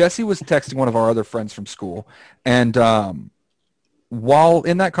was Jesse was texting one of our other friends from school. And while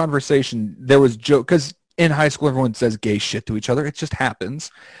in that conversation, there was joke, because in high school, everyone says gay shit to each other. It just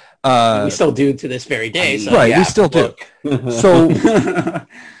happens. We still do to this very day. So. Right, yeah, we still do. So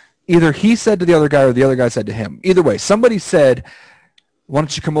either he said to the other guy or the other guy said to him. Either way, somebody said, why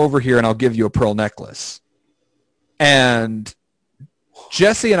don't you come over here and I'll give you a pearl necklace. And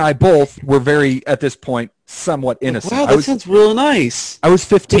Jesse and I both were very, at this point, somewhat innocent. Wow, that sounds real nice. I was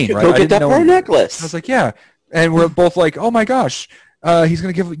 15, Go right? I get didn't that know pearl him. necklace. I was like, yeah. And we're both like, oh my gosh, he's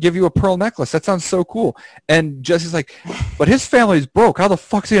going to give you a pearl necklace. That sounds so cool. And Jesse's like, but his family's broke. How the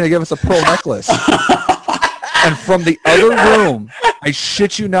fuck's he going to give us a pearl necklace? And from the other room, I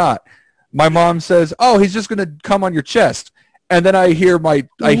shit you not, my mom says, oh, he's just going to come on your chest. And then I hear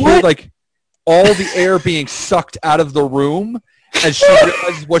hear like all the air being sucked out of the room as she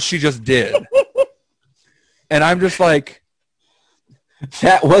realizes what she just did. And I'm just like,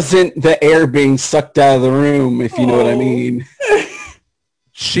 That wasn't the air being sucked out of the room, if you know what I mean.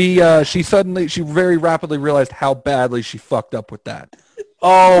 she very rapidly realized how badly she fucked up with that.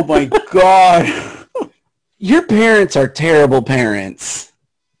 Oh my god. Your parents are terrible parents.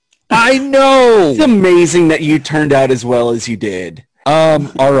 I know. It's amazing that you turned out as well as you did. All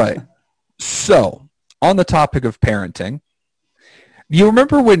right. So, on the topic of parenting, you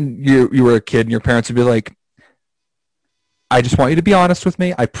remember when you were a kid and your parents would be like, I just want you to be honest with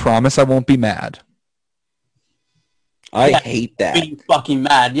me. I promise I won't be mad. I Yeah, hate that. Being fucking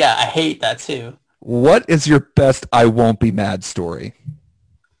mad. Yeah, I hate that too. What is your best I won't be mad story?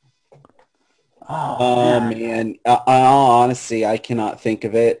 Oh man, honestly, I cannot think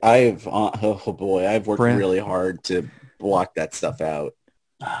of it. I've I've worked Brand- really hard to block that stuff out.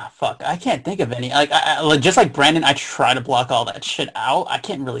 Fuck, I can't think of any. Like, like, just like Brandon, I try to block all that shit out. I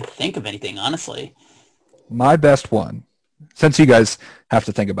can't really think of anything, honestly. My best one, since you guys have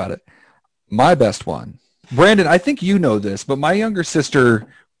to think about it, my best one. Brandon, I think you know this, but my younger sister,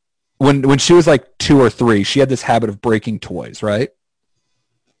 when she was like 2 or 3, she had this habit of breaking toys, right?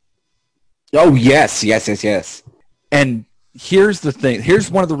 Oh yes. And here's the thing. Here's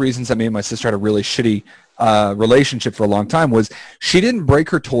one of the reasons that me and my sister had a really shitty relationship for a long time was she didn't break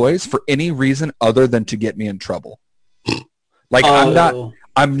her toys for any reason other than to get me in trouble. Like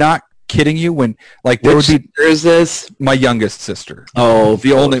I'm not kidding you when like there would be is this my youngest sister. Oh,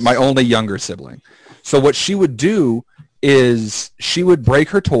 my only younger sibling. So what she would do is she would break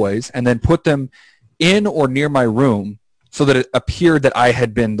her toys and then put them in or near my room so that it appeared that I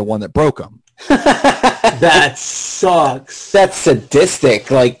had been the one that broke them. That sucks. That's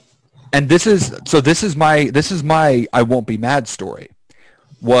sadistic. Like, and this is my I won't be mad story.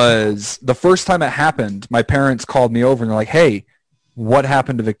 Was the first time it happened, my parents called me over and they're like, "Hey, what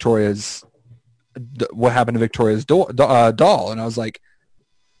happened to Victoria's doll?" And I was like,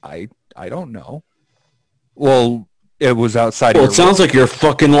 I don't know. Well, it was outside of your it sounds room. like you're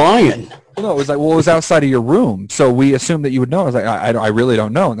fucking lying. No, it was like, well, it was outside of your room, so we assumed that you would know. I was like, I really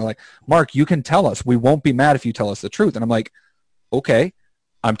don't know. And they're like, Mark, you can tell us. We won't be mad if you tell us the truth. And I'm like, okay,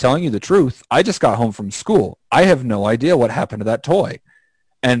 I'm telling you the truth. I just got home from school. I have no idea what happened to that toy.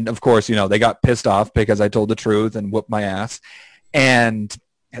 And of course, they got pissed off because I told the truth and whooped my ass. And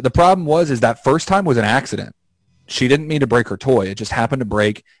the problem is that first time was an accident. She didn't mean to break her toy. It just happened to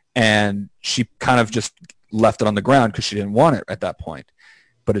break, and she kind of just left it on the ground because she didn't want it at that point.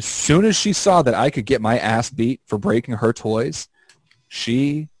 But as soon as she saw that I could get my ass beat for breaking her toys,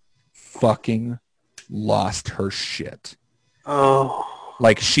 she fucking lost her shit. Oh.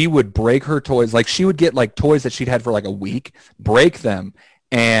 Like, she would break her toys. Like, she would get, like, toys that she'd had for, like, a week, break them,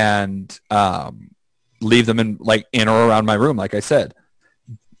 and leave them in or around my room, like I said.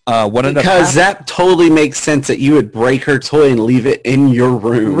 Because that totally makes sense that you would break her toy and leave it in your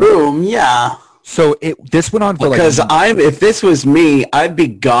room. Yeah. So this went on for because if this was me, I'd be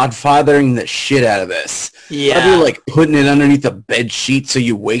godfathering the shit out of this. Yeah. I'd be like putting it underneath the bed sheet so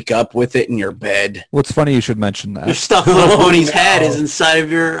you wake up with it in your bed. Well, it's funny you should mention that. Your stuffed little pony's head is inside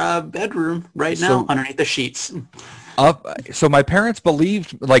of your bedroom right now, underneath the sheets. So my parents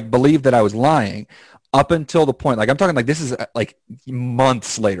believed that I was lying up until the point, I'm talking this is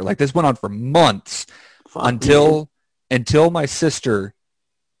months later. This went on for months until my sister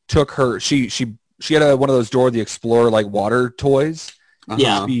took her. She had one of those Dora the Explorer water toys.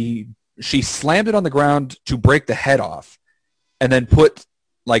 Yeah. She slammed it on the ground to break the head off, and then put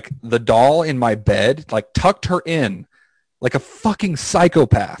the doll in my bed, tucked her in like a fucking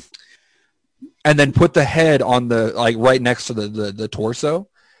psychopath, and then put the head on the right next to the torso.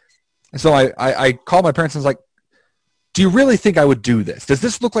 And so I called my parents and was like, "Do you really think I would do this? Does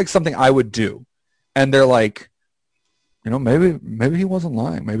this look like something I would do?" And they're like, maybe he wasn't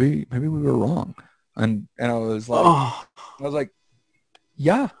lying. Maybe we were wrong. And I was like,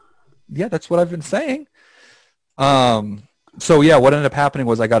 yeah, that's what I've been saying. So yeah, what ended up happening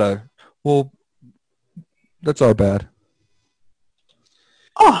was that's our bad.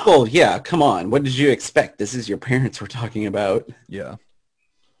 Oh, well, yeah, come on. What did you expect? This is your parents we're talking about. Yeah.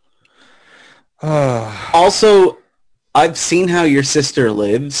 Also, I've seen how your sister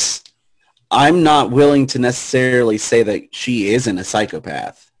lives. I'm not willing to necessarily say that she isn't a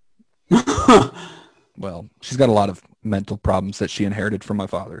psychopath. Well, she's got a lot of mental problems that she inherited from my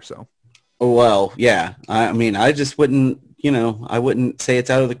father, so. Well, yeah. I mean, I just wouldn't, I wouldn't say it's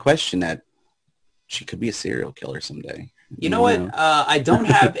out of the question that she could be a serial killer someday. You know what? I don't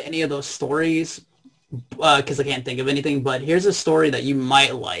have any of those stories because I can't think of anything, but here's a story that you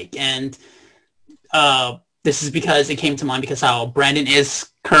might like. And this is because it came to mind because how Brandon is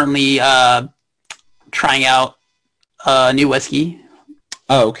currently trying out new whiskey.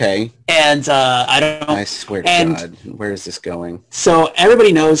 Oh, okay. And I don't know. I swear to God, where is this going? So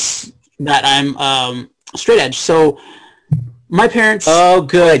everybody knows that I'm straight edge. So my parents... Oh,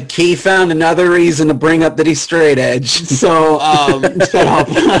 good. Key found another reason to bring up that he's straight edge. So, shut up.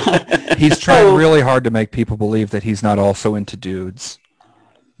 He's trying really hard to make people believe that he's not also into dudes.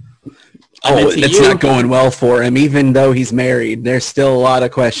 It's not going well for him, even though he's married. There's still a lot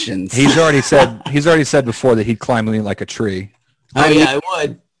of questions. He's already said before that he'd climb me like a tree. I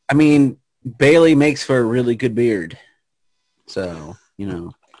would. I mean, Bailey makes for a really good beard. So,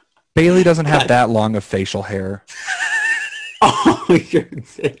 Bailey doesn't have that long of facial hair. Oh, you're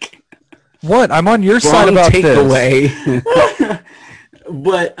sick. What? I'm on your side about this. Takeaway.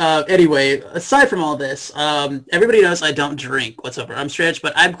 But anyway, aside from all this, everybody knows I don't drink whatsoever. I'm straight edge,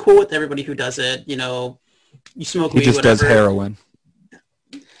 but I'm cool with everybody who does it. You smoke weed, He just whatever. does heroin.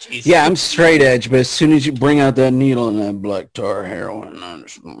 Jeez. Yeah, I'm straight edge, but as soon as you bring out that needle and that black tar heroin, I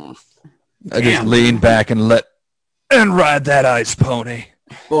just lean back and ride that ice pony.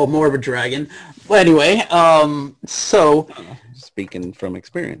 Well, more of a dragon. Well, anyway, so... Speaking from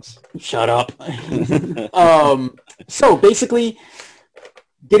experience. Shut up. So basically,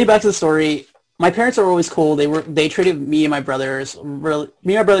 getting back to the story, my parents are always cool. They treated me and my my brother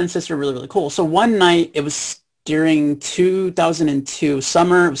and sister really, really cool. So one night, it was during 2002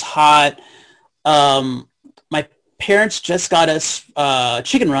 summer. It was hot. My parents just got us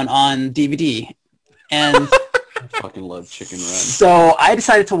Chicken Run on DVD, and I fucking love Chicken Run. so I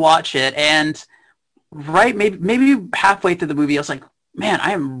decided to watch it. And maybe halfway through the movie, I was like, man,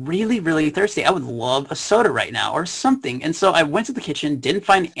 I am really, really thirsty. I would love a soda right now or something. And so I went to the kitchen, didn't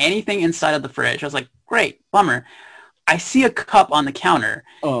find anything inside of the fridge. I was like, great, bummer. I see a cup on the counter.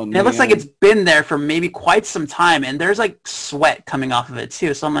 Oh, and it looks like it's been there for maybe quite some time. And there's like sweat coming off of it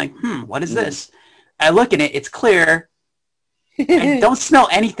too. So I'm like, what is this? I look at it. It's clear. I don't smell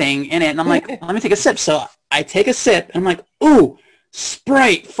anything in it. And I'm like, let me take a sip. So I take a sip. And I'm like, ooh,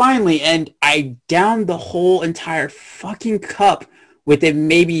 Sprite, finally. And I downed the whole entire fucking cup within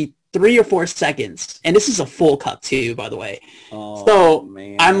maybe 3 or 4 seconds. And this is a full cup too, by the way. Oh, so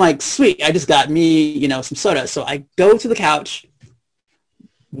man. I'm like, sweet, I just got me, some soda. So I go to the couch,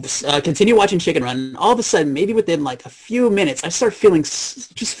 continue watching Chicken Run. And all of a sudden, maybe within like a few minutes, I start feeling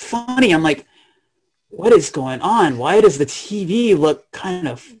just funny. I'm like, what is going on? Why does the TV look kind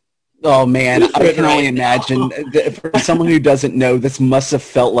of... Oh, man, I can only right imagine. For someone who doesn't know, this must have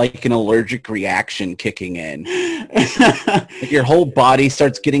felt like an allergic reaction kicking in. Like your whole body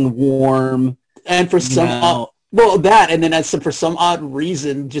starts getting warm. And for some for some odd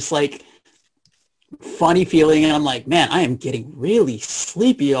reason, just like funny feeling, and I'm like, man, I am getting really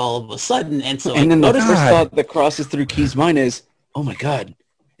sleepy all of a sudden. And so and then the first thought that crosses through Key's mind is, oh my God,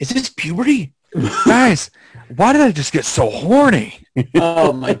 is this puberty? Guys, why did I just get so horny?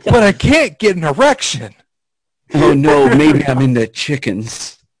 Oh my God. But I can't get an erection. Oh no, maybe I'm into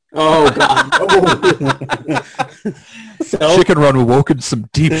chickens. Oh God. So, Chicken Run awoken some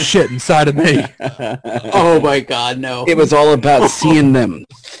deep shit inside of me. oh my God, no. It was all about seeing them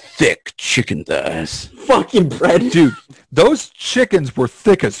thick chicken thighs. Fucking bread. Dude, those chickens were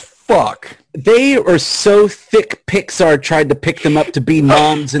thick as fuck. They are so thick Pixar tried to pick them up to be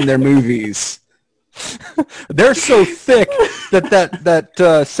moms in their movies. They're so thick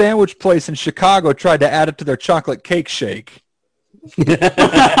that sandwich place in Chicago tried to add it to their chocolate cake shake.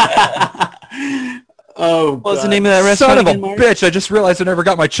 Oh, What was the God. name of that restaurant Son of a again, Mark? bitch, I just realized I never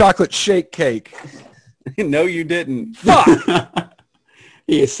got my chocolate shake cake. No, you didn't. Fuck!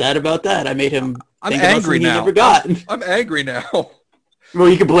 He is sad about that. I made him I'm think about angry something now. he never got. I'm angry now. Well,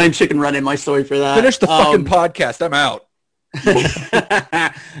 you can blame Chicken Run in my story for that. Finish the fucking podcast. I'm out.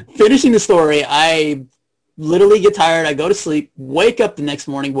 Finishing the story, I literally get tired. I go to sleep, wake up the next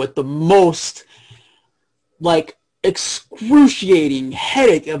morning with the most, like, excruciating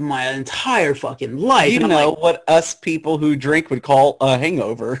headache of my entire fucking life. You And I'm know like, what us people who drink would call a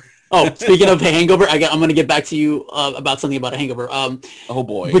hangover. oh, speaking of a hangover, I'm going to get back to you about something about a hangover. Oh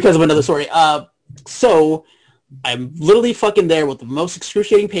boy. Because of another story. So I'm literally fucking there with the most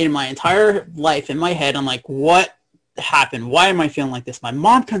excruciating pain in my entire life in my head. I'm like, what happened? Why am I feeling like this? My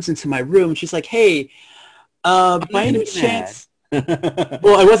mom comes into my room and she's like, hey, by any chance...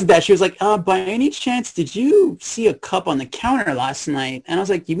 Well, it wasn't that. She was like, by any chance, did you see a cup on the counter last night? And I was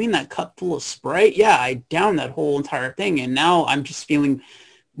like, you mean that cup full of Sprite? Yeah, I downed that whole entire thing. And now I'm just feeling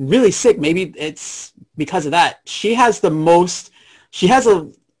really sick. Maybe it's because of that. She has a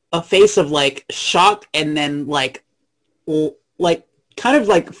face of like shock and then like kind of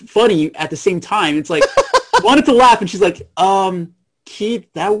like funny at the same time. It's like, I wanted to laugh and she's like, Keith,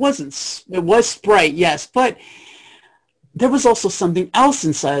 it was Sprite, yes, but there was also something else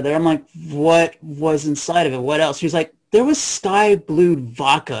inside of there. I'm like, what was inside of it? What else? She was like, there was sky blue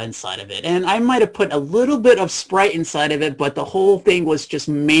vodka inside of it. And I might have put a little bit of Sprite inside of it, but the whole thing was just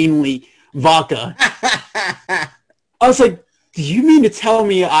mainly vodka. I was like, do you mean to tell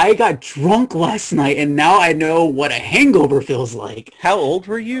me I got drunk last night and now I know what a hangover feels like? How old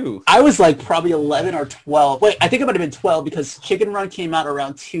were you? I was like probably 11 or 12. Wait, I think it might have been 12 because Chicken Run came out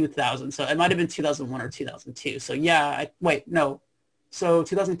around 2000. So it might have been 2001 or 2002. So yeah, So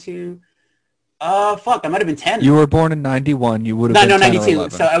 2002. Fuck, I might have been 10. You were born in 91. You would have been 10 or 92.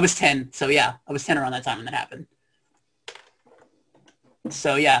 11. So I was 10. So yeah, I was 10 around that time when that happened.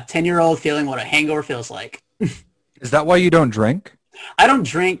 So yeah, 10-year-old feeling what a hangover feels like. Is that why you don't drink? I don't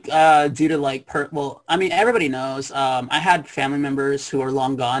drink due to like, I mean, everybody knows. I had family members who are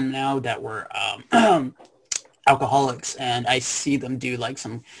long gone now that were alcoholics, and I see them do like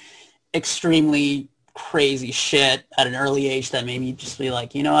some extremely crazy shit at an early age that made me just be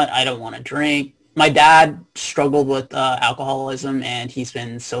like, you know what, I don't want to drink. My dad struggled with alcoholism, and he's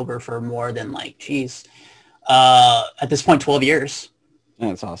been sober for more than like, at this point, 12 years.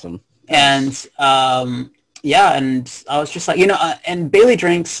 That's awesome. And yeah, and I was just like, and Bailey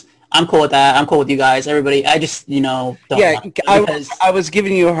drinks. I'm cool with that. I'm cool with you guys. Everybody, I just, don't Yeah, want to I, I was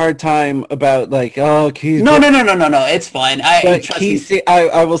giving you a hard time about like, oh, Key's No. It's fine. But Trust Key, me.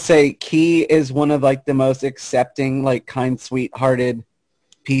 I will say Key is one of like the most accepting, like kind, sweet-hearted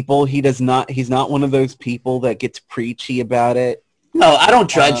people. He's not one of those people that gets preachy about it. No, I don't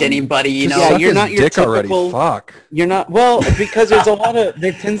judge anybody. Just Yeah, suck you're his not your dick already. typical. Fuck. You're not because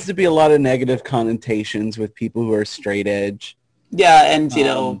there tends to be a lot of negative connotations with people who are straight edge. Yeah, and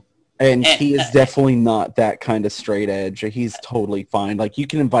And he is definitely not that kind of straight edge. He's totally fine. Like you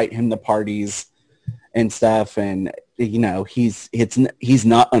can invite him to parties and stuff, and he's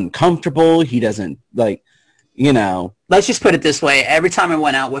not uncomfortable. He doesn't let's just put it this way. Every time I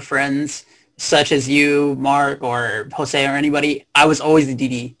went out with friends, such as you, Mark, or Jose, or anybody, I was always the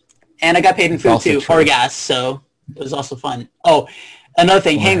DD. And I got paid in food too, or gas, so it was also fun. Oh, another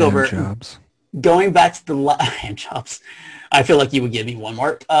thing, hangover. Jobs. Going back to the hand jobs. I feel like you would give me one,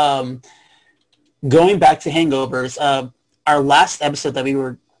 Mark. Going back to hangovers, our last episode that we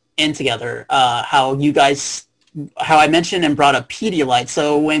were in together, how I mentioned and brought up Pedialyte.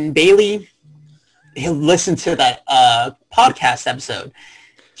 So when Bailey listened to that podcast episode,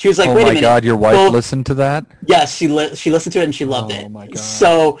 she was like, "Wait a minute!" Oh my God, your wife listened to that? Yes, she listened to it and she loved it. Oh my God!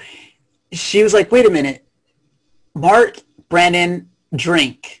 So she was like, "Wait a minute, Mark, Brandon,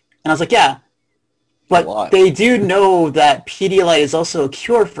 drink," and I was like, "Yeah." But they do know that Pedialyte is also a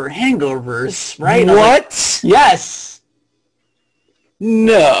cure for hangovers, right? What? Like, yes.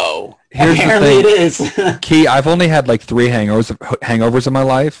 No. Apparently it is. Key, I've only had like 3 hangovers in my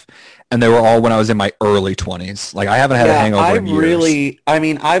life, and they were all when I was in my early 20s. Like I haven't had a hangover in years.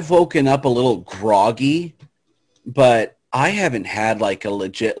 I've woken up a little groggy, but I haven't had like a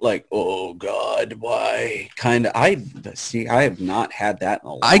legit like, oh God, why kind of. I have not had that in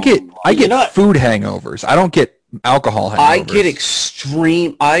a long I get food hangovers. I don't get alcohol hangovers. I get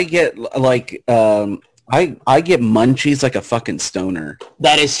extreme. I get like I get munchies like a fucking stoner.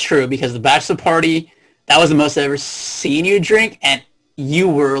 That is true because the bachelor party, that was the most I've ever seen you drink, and you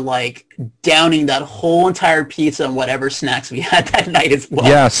were like downing that whole entire pizza and whatever snacks we had that night as well.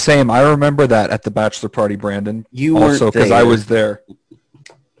 Yeah, same. I remember that at the bachelor party, Brandon. You also because I was there.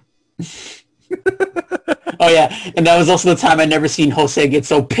 Oh yeah, and that was also the time I'd never seen Jose get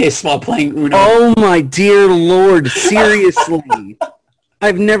so pissed while playing Uno. Oh my dear Lord, seriously.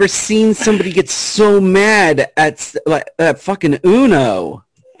 I've never seen somebody get so mad at fucking Uno.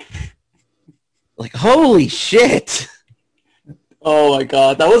 Like, holy shit. Oh my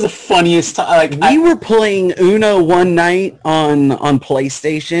God, that was the funniest time. Like, we were playing Uno one night on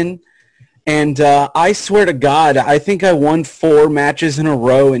PlayStation, and I swear to God, I think I won 4 matches in a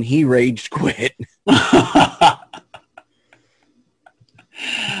row, and he rage quit.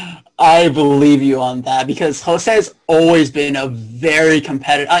 I believe you on that because Jose has always been a very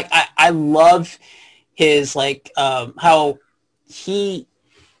competitive. I love his how he.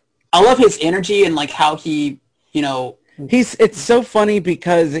 I love his energy and like how he It's so funny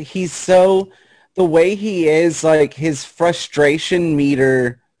because he's so the way he is, like his frustration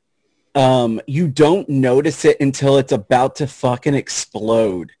meter. You don't notice it until it's about to fucking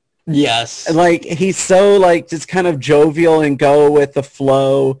explode. Yes. Like he's so like just kind of jovial and go with the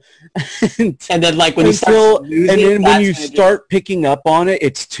flow. and then like when he starts losing, and then when you start picking up on it,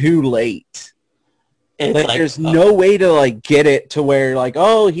 it's too late. Like there's no way to like get it to where like,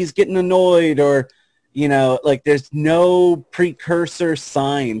 oh, he's getting annoyed or like there's no precursor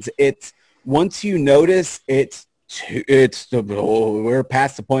signs. It's once you notice we're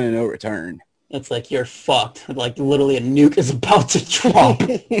past the point of no return. It's like you're fucked. Like literally a nuke is about to drop.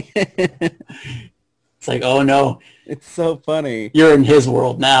 It's like, oh no. It's so funny. You're in his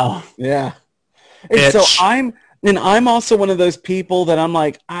world now. Yeah. And so I'm also one of those people that I'm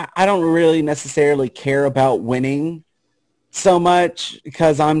like, I don't really necessarily care about winning so much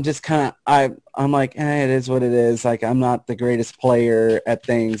because I'm just kind of, I'm like, it is what it is. Like, I'm not the greatest player at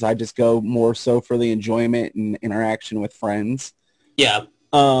things. I just go more so for the enjoyment and interaction with friends. Yeah.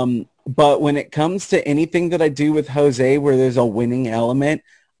 But when it comes to anything that I do with Jose where there's a winning element,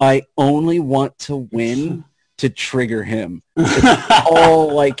 I only want to win to trigger him. It's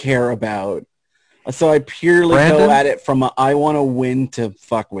all I care about. So I purely go at it from I want to win to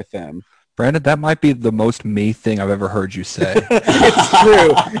fuck with them. Brandon, that might be the most me thing I've ever heard you say. It's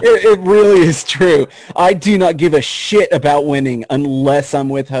true. It really is true. I do not give a shit about winning unless I'm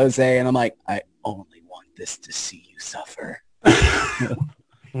with Jose and I'm like, I only want this to see you suffer.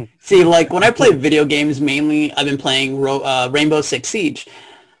 See, like when I play video games, mainly I've been playing Rainbow Six Siege.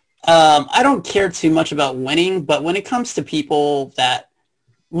 I don't care too much about winning, but when it comes to people that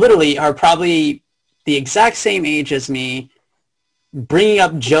literally are probably the exact same age as me, bringing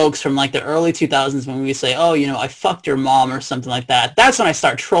up jokes from like the early 2000s when we say, oh, I fucked your mom or something like that, that's when I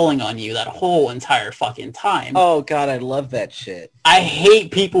start trolling on you that whole entire fucking time. Oh God, I love that shit. I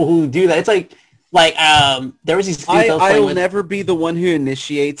hate people who do that. It's like there was these. I will never be the one who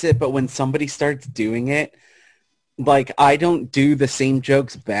initiates it, but when somebody starts doing it, like I don't do the same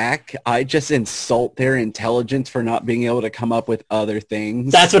jokes back. I just insult their intelligence for not being able to come up with other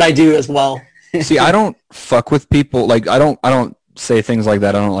things. That's what I do as well. See, I don't fuck with people. Like, I don't say things like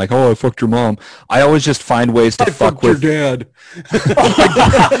that. I don't like, oh, I fucked your mom. I always just find ways to fuck with your dad.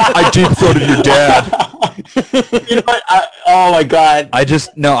 I deep-throated your dad. You know what? Oh my God. I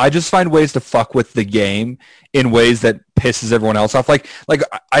just find ways to fuck with the game in ways that pisses everyone else off. Like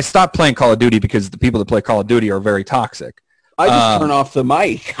I stopped playing Call of Duty because the people that play Call of Duty are very toxic. I just turn off the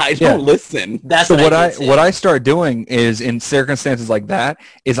mic. I don't listen. That's so what I start doing is in circumstances like that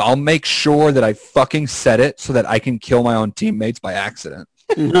is I'll make sure that I fucking set it so that I can kill my own teammates by accident.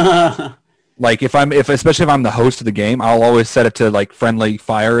 Like especially if I'm the host of the game, I'll always set it to like friendly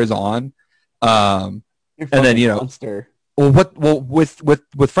fire is on. And then monster.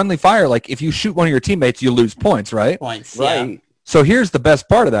 with friendly fire, like if you shoot one of your teammates, you lose points, right? Points, right. Yeah. So here's the best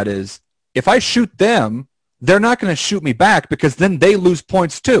part of that is if I shoot them, they're not going to shoot me back because then they lose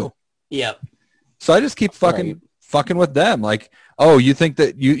points too. Yep. So I just keep fucking with them. Like, oh, you think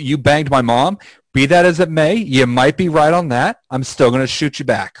that you banged my mom? Be that as it may, you might be right on that. I'm still going to shoot you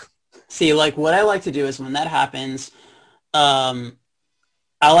back. See, like what I like to do is when that happens, I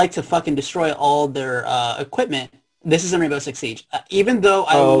like to fucking destroy all their equipment. This is in Rainbow Six Siege. Even though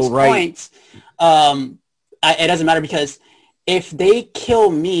I lose points, it doesn't matter because if they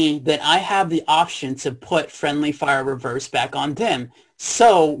kill me, then I have the option to put friendly fire reverse back on them.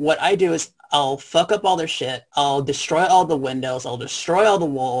 So what I do is I'll fuck up all their shit. I'll destroy all the windows. I'll destroy all the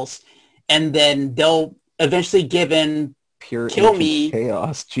walls. And then they'll eventually give in, kill me.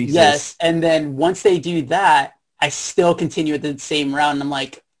 Chaos, Jesus. Yes. And then once they do that, I still continue with the same round. And I'm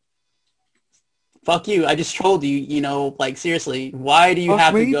like, fuck you. I just trolled you, like seriously. Why do you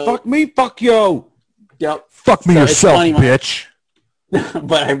have to go? Fuck me, fuck you. Yep. Fuck me yourself, bitch.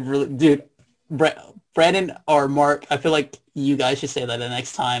 But I really, dude, Brandon or Mark, I feel like you guys should say that the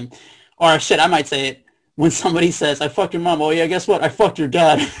next time. Or shit, I might say it when somebody says, I fucked your mom. Oh yeah, guess what? I fucked your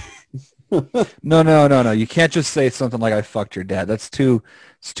dad. No. You can't just say something like I fucked your dad. It's too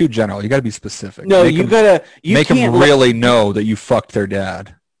general. You got to be specific. No, you make them really know that you fucked their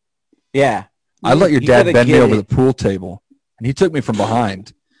dad. Yeah. I let your dad bend me over the pool table, and he took me from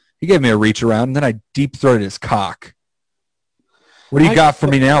behind. He gave me a reach around, and then I deep-throated his cock. What do you got for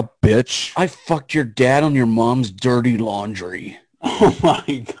me now, bitch? I fucked your dad on your mom's dirty laundry. Oh,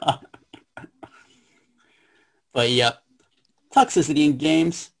 my God. But, yep. Toxicity in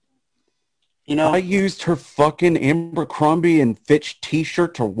games. I used her fucking Abercrombie and Fitch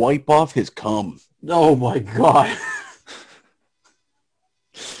t-shirt to wipe off his cum. Oh, my God.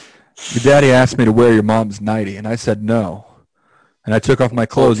 Your daddy asked me to wear your mom's nightie, and I said no. And I took off my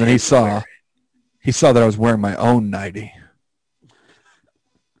clothes, and he saw that I was wearing my own nightie.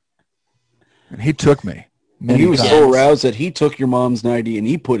 And he took me. And he was so aroused that he took your mom's nightie and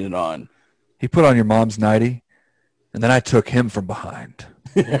he put it on. He put on your mom's nightie, and then I took him from behind.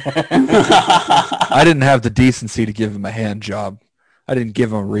 I didn't have the decency to give him a hand job. I didn't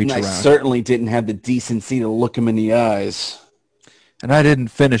give him a reach around. I certainly didn't have the decency to look him in the eyes. And I didn't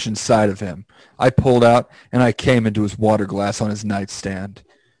finish inside of him. I pulled out, and I came into his water glass on his nightstand.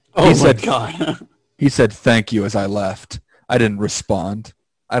 My God. He said thank you as I left. I didn't respond.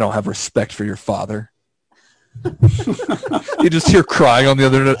 I don't have respect for your father. You just hear crying on the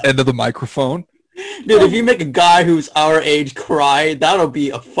other end of the microphone. Dude, if you make a guy who's our age cry, that'll be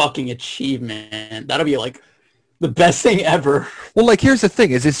a fucking achievement. That'll be like the best thing ever. Well, like here's the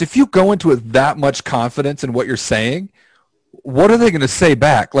thing is if you go into it that much confidence in what you're saying, what are they going to say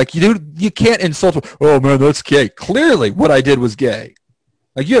back? Like you can't insult them. Oh man, that's gay. Clearly what I did was gay.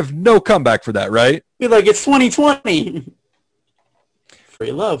 Like you have no comeback for that, right? Be like, it's 2020.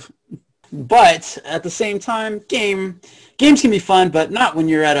 Free love. But at the same time, games can be fun, but not when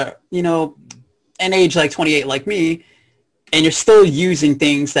you're at an age like 28 like me, and you're still using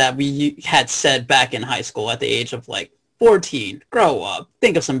things that we had said back in high school at the age of like 14. Grow up.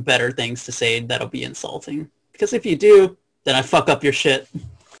 Think of some better things to say that'll be insulting. Because if you do, then I fuck up your shit.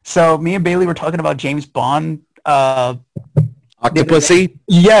 So me and Bailey were talking about James Bond. Octopussy?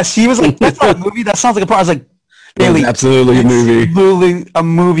 Yes, he was like, that's not a movie. That sounds like a part. I was like, Bailey, absolutely a movie. Absolutely a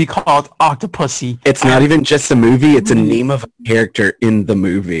movie called Octopussy. It's not even just a movie. It's a name of a character in the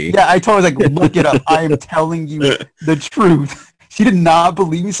movie. Yeah, I told her, like, look it up. I am telling you the truth. She did not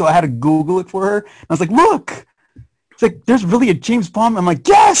believe me, so I had to Google it for her. And I was like, look. It's like, there's really a James Bond. I'm like,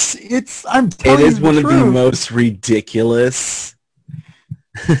 yes, I'm It telling is you one of the truth. most ridiculous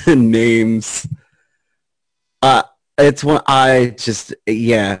names. It's one I just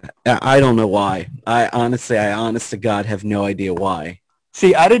I don't know why. I honest to God have no idea why.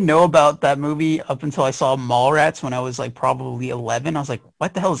 See, I didn't know about that movie up until I saw Mallrats when I was like probably 11. I was like,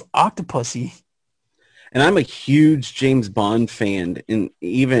 what the hell is Octopussy? And I'm a huge James Bond fan, and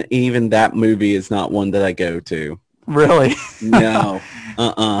even that movie is not one that I go to. Really? No.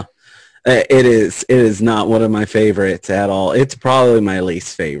 It is not one of my favorites at all. It's probably my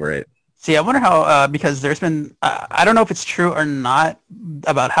least favorite. See, I wonder how, because there's been, I don't know if it's true or not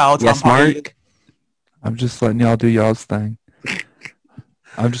about how Tom Yes, Hardy. Mark? I'm just letting y'all do y'all's thing.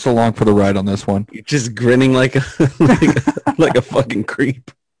 I'm just along for the ride on this one. You're just grinning like a like a fucking creep.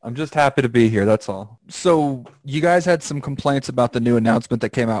 I'm just happy to be here, that's all. So you guys had some complaints about the new announcement that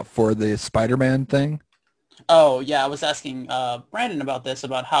came out for the Spider-Man thing? Oh, yeah, I was asking Brandon about this,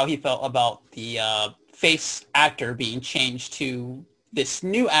 about how he felt about the face actor being changed to this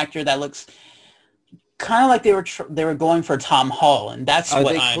new actor that looks kind of like they were going for Tom Holland. That's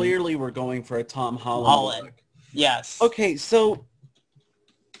what They clearly were going for a Tom Holland. Holland. Yes. Okay, so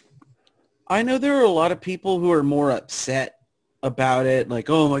I know there are a lot of people who are more upset about it, like,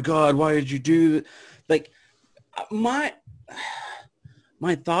 oh my God, why did you do that? Like, my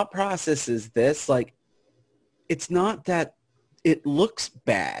thought process is this, like, it's not that it looks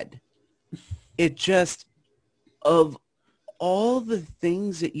bad. It just, of all the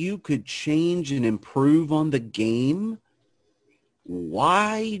things that you could change and improve on the game,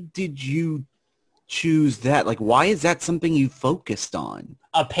 why did you choose that? Like, why is that something you focused on?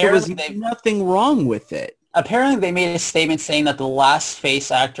 Apparently, there was nothing wrong with it. Apparently, they made a statement saying that the last face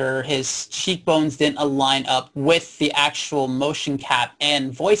actor, his cheekbones didn't align up with the actual motion cap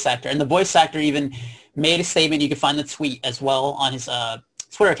and voice actor. And the voice actor even made a statement. You can find the tweet as well on his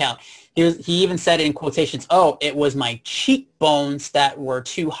Twitter account. He even said in quotations, "Oh, it was my cheekbones that were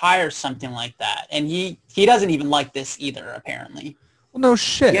too high," or something like that. And he doesn't even like this either, apparently. Well, no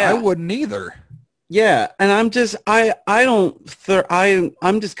shit. Yeah. I wouldn't either. Yeah, and I'm just I'm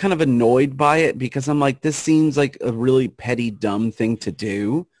just kind of annoyed by it because I'm like, this seems like a really petty, dumb thing to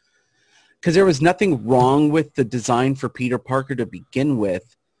do. Because there was nothing wrong with the design for Peter Parker to begin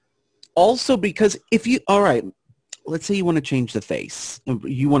with. Also, because all right, let's say you want to change the face,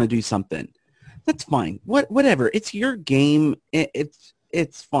 you want to do something, that's fine. Whatever, it's your game.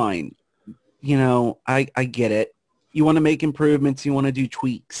 It's fine. You know, I get it. You want to make improvements. You want to do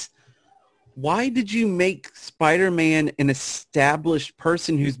tweaks. Why did you make Spider-Man an established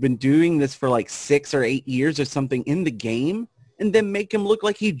person who's been doing this for like 6 or 8 years or something in the game, and then make him look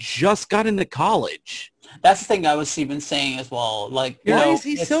like he just got into college? That's the thing I was even saying as well. Like, why is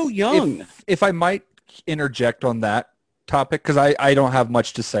he so young? If I might interject on that topic, because I don't have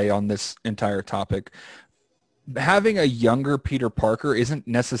much to say on this entire topic. Having a younger Peter Parker isn't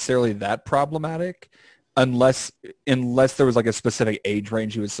necessarily that problematic. Unless there was like a specific age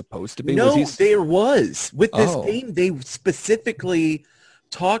range he was supposed to be. No, there was. With this Oh. game, they specifically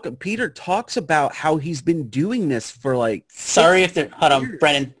Peter talks about how he's been doing this for like hold on,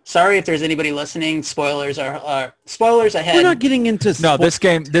 Brennan. Sorry if there's anybody listening. Spoilers are spoilers ahead. We're not getting into No, this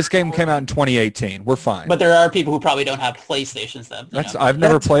game came out in 2018. We're fine. But there are people who probably don't have PlayStations that I've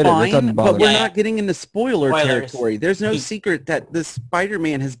never played it. It doesn't bother but me. we're not getting into spoiler Spoilers. territory. There's no secret that this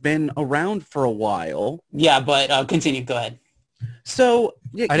Spider-Man has been around for a while. Yeah, but continue. Go ahead. So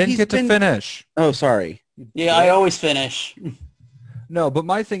yeah, I didn't get to finish. Oh, sorry. Yeah, I always finish. No, but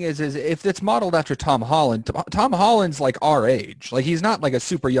my thing is if it's modeled after Tom Holland, Tom Holland's like our age. Like he's not like a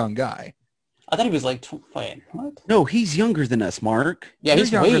super young guy. I thought he was like, wait, what? No, he's younger than us, Mark. Yeah, You're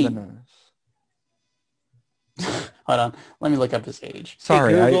he's younger way. than us. Hold on, let me look up his age.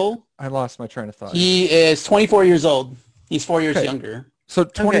 Sorry, Hey, Google. I lost my train of thought. He is 24 years old. He's 4 years Okay. younger. So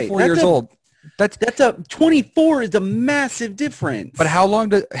 24 that's years a- old. That's 24 is a massive difference. but how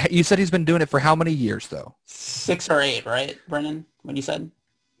long you said he's been doing it for how many years though? 6 or 8, right, Brennan? What you said?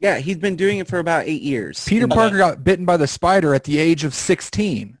 Yeah, he's been doing it for about 8 years. Peter Okay. Parker got bitten by the spider at the age of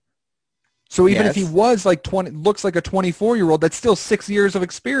 16. So even if he Yes. was like 20, looks like a 24-year-old, that's still 6 years of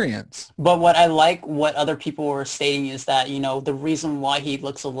experience. But what I like, what other people were stating is that, you know, the reason why he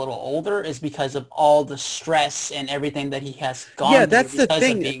looks a little older is because of all the stress and everything that he has gone Yeah, through that's the because of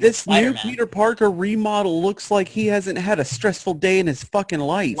thing. being This new Spider-Man. Peter Parker remodel looks like he hasn't had a stressful day in his fucking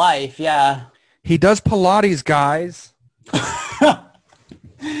life. Life, yeah. He does Pilates, guys.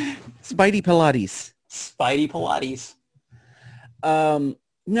 Spidey Pilates. Spidey Pilates.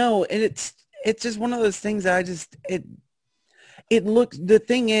 No, and it's just one of those things that it looks, the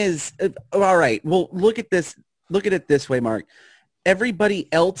thing is, all right, well, look at this. look at it this way, Mark. Everybody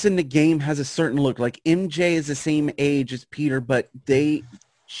else in the game has a certain look. Like MJ is the same age as Peter, but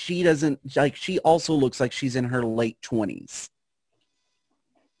she doesn't, like, she also looks like she's in her late 20s.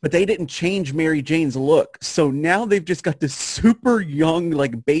 But they didn't change Mary Jane's look. So now they've just got this super young,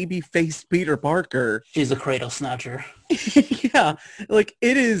 like, baby-faced Peter Parker. She's a cradle snatcher. Yeah. Like,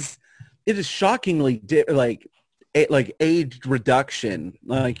 it is shockingly, age reduction.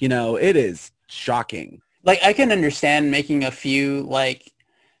 Like, it is shocking. Like, I can understand making a few, like,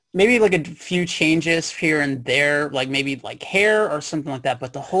 maybe like a few changes here and there, like maybe like hair or something like that.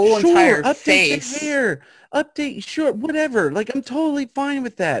 But the whole entire update face. the hair. Update, sure, whatever. Like, I'm totally fine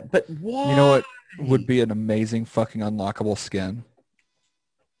with that. But why? You know what would be an amazing fucking unlockable skin?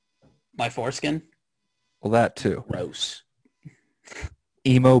 My foreskin. Well, that too. Gross.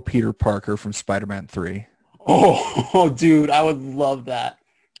 Emo Peter Parker from Spider-Man 3. Oh, dude, I would love that.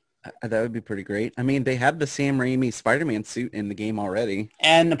 That would be pretty great. I mean, they have the Sam Raimi Spider-Man suit in the game already.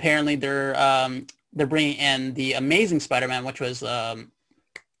 And apparently they're bringing in the Amazing Spider-Man, which was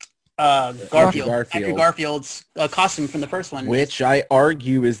Garfield. Andrew Garfield's costume from the first one. Which I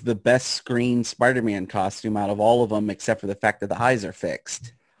argue is the best screen Spider-Man costume out of all of them, except for the fact that the eyes are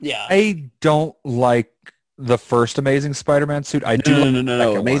fixed. Yeah. I don't like the first Amazing Spider-Man suit. I do.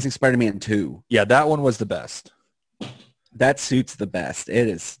 No. Amazing Spider-Man 2. Yeah, that one was the best. That suit's the best. It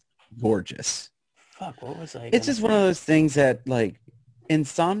is gorgeous. Fuck, what was I? It's just one of those things that, like,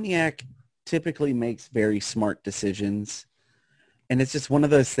 Insomniac typically makes very smart decisions. And it's just one of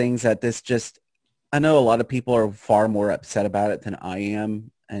those things that I know a lot of people are far more upset about it than I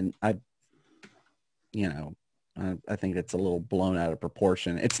am. And I think it's a little blown out of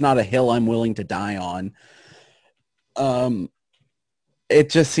proportion. It's not a hill I'm willing to die on. It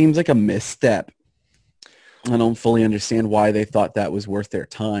just seems like a misstep. I don't fully understand why they thought that was worth their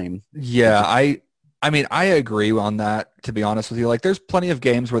time. Yeah, I mean, I agree on that, to be honest with you. Like, there's plenty of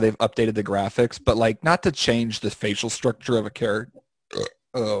games where they've updated the graphics, but, like, not to change the facial structure of a character.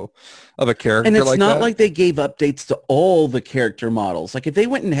 And it's not like they gave updates to all the character models. Like, if they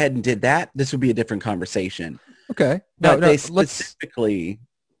went ahead and did that, this would be a different conversation. Okay. But they specifically...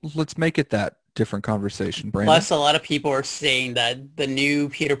 Let's make it that different conversation, Brandon. Plus, a lot of people are saying that the new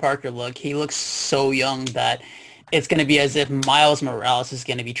Peter Parker look, he looks so young that it's going to be as if Miles Morales is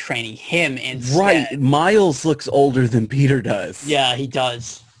going to be training him instead. Right. Miles looks older than Peter does. Yeah, he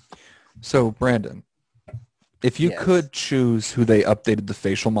does. So, Brandon, if you could choose who they updated the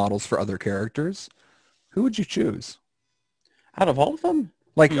facial models for other characters, who would you choose? Out of all of them?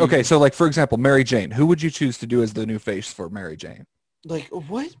 Like, okay, so, like, for example, Mary Jane. Who would you choose to do as the new face for Mary Jane? Like,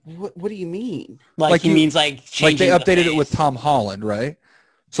 what do you mean? Like he means like changing they updated the it with face. Tom Holland, right?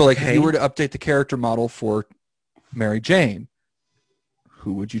 So, like, if you were to update the character model for Mary Jane,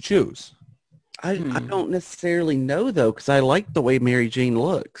 who would you choose? I don't necessarily know, though, because I like the way Mary Jane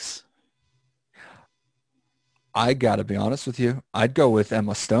looks. I got to be honest with you. I'd go with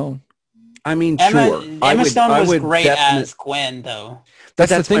Emma Stone. I mean, Emma sure. Stone was great as Gwen, though.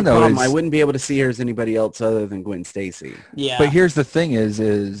 That's the thing, my though. problem. I wouldn't be able to see her as anybody else other than Gwen Stacy. Yeah. But here's the thing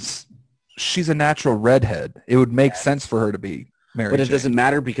is she's a natural redhead. It would make sense for her to be Mary But it Jane. doesn't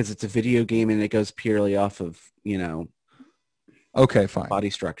matter because it's a video game and it goes purely off of, Okay, fine. body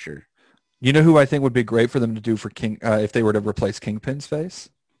structure. You know who I think would be great for them to do for King if they were to replace Kingpin's face?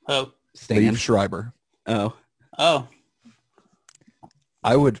 Oh. Liev Schreiber. Oh.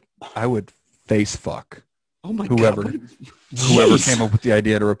 I would face fuck Oh my whoever God. whoever came up with the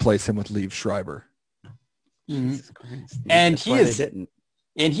idea to replace him with Liev Schreiber. Jesus Christ. And That's why they didn't.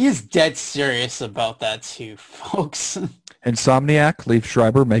 And he is dead serious about that too, folks. Insomniac, Liev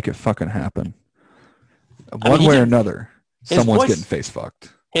Schreiber, make it fucking happen. mean, One he way or did- another, his someone's voice- getting face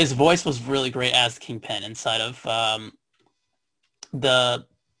fucked. His voice was really great as Kingpin inside of God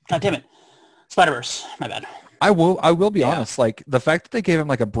damn it, Spider-Verse. My bad. I will be honest, like the fact that they gave him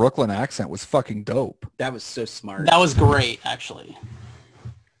like a Brooklyn accent was fucking dope. That was so smart. That was great, actually.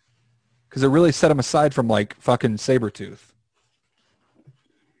 Because it really set him aside from like fucking Sabretooth.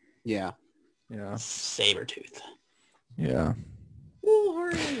 Yeah. Yeah. Sabretooth. Yeah.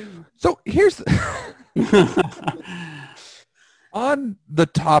 So here's on the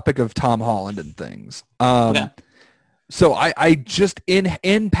topic of Tom Holland and things. Okay. So I just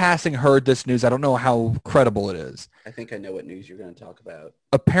in passing heard this news. I don't know how credible it is. I think I know what news you're going to talk about.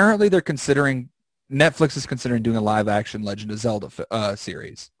 Apparently, Netflix is considering doing a live action Legend of Zelda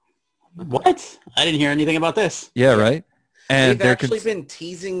series. What? I didn't hear anything about this. Yeah, right. And They've actually been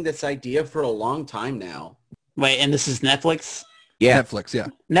teasing this idea for a long time now. Wait, and this is Netflix? Yeah. Netflix. Yeah,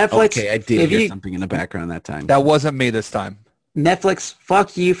 Netflix. Okay, I did if hear you- something in the background that time. that wasn't me this time. Netflix,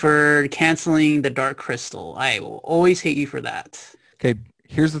 fuck you for canceling The Dark Crystal. I will always hate you for that. Okay,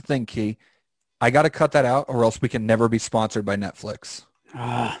 here's the thing, Key. I got to cut that out or else we can never be sponsored by Netflix.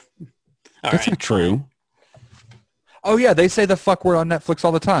 All That's right. not true. Oh, yeah, they say the fuck word on Netflix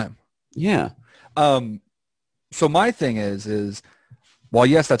all the time. Yeah. So my thing is, while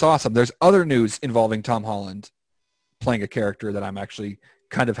yes, that's awesome, there's other news involving Tom Holland playing a character that I'm actually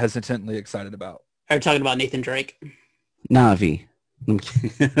kind of hesitantly excited about. Are you talking about Nathan Drake? Navi.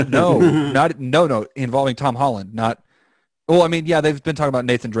 No, involving Tom Holland, not. Well, I mean, yeah, they've been talking about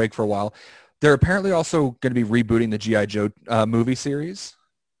Nathan Drake for a while. They're apparently also going to be rebooting the G.I. Joe movie series,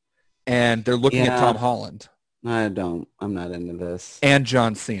 and they're looking at Tom Holland. I'm not into this. And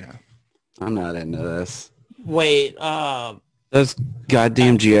John Cena. I'm not into this. Wait, Those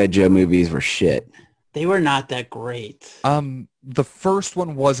goddamn G.I. Joe movies were shit. they were not that great. The first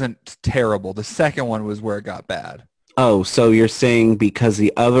one wasn't terrible. The second one was where it got bad. Oh, so you're saying because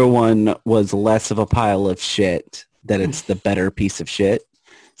the other one was less of a pile of shit, that it's the better piece of shit?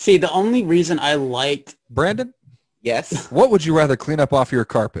 See, the only reason I liked Brandon, Yes. what would you rather clean up off your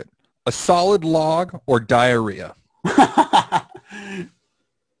carpet? A solid log or diarrhea?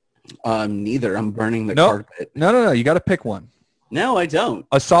 Neither. I'm burning the Nope. carpet. No. You got to pick one. No, I don't.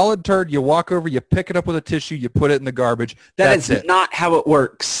 A solid turd, you walk over, you pick it up with a tissue, you put it in the garbage. That That's is it. not how it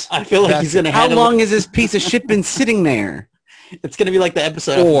works. I feel like That's he's gonna How handle long has this piece of shit been sitting there? It's gonna be like the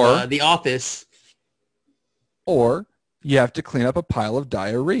episode Or- of The Office. Or you have to clean up a pile of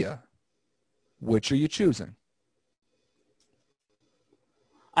diarrhea. Which are you choosing?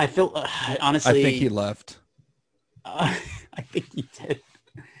 I feel honestly. I think he left. I think he did.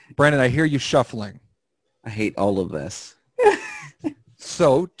 Brandon, I hear you shuffling. I hate all of this.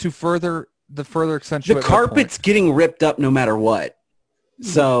 So to further accentuate The my carpet's getting ripped up no matter what.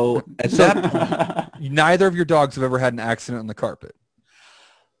 So at that point, point, neither of your dogs have ever had an accident on the carpet.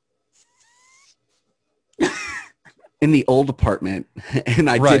 in the old apartment, and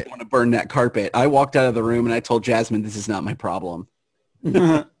I Right. did want to burn that carpet, I walked out of the room and I told Jasmine, this is not my problem.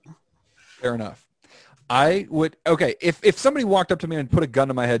 Fair enough. I would, okay, if somebody walked up to me and put a gun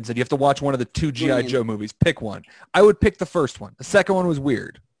to my head and said, you have to watch one of the two G.I. Joe movies, pick one, I would pick the first one. The second one was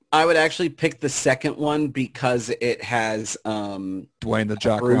weird. I would actually pick the second one because it has Dwayne the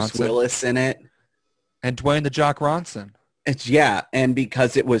Jock Bruce Ronson. Willis in it. And Dwayne the Jock Ronson. It's and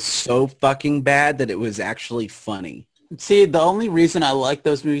because it was so fucking bad that it was actually funny. See, the only reason I like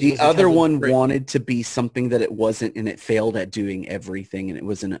those movies. The was because other of one Rick- wanted to be something that it wasn't, and it failed at doing everything, and it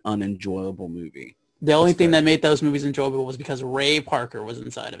was an unenjoyable movie. The only That's thing fair. that made those movies enjoyable was because Ray Parker was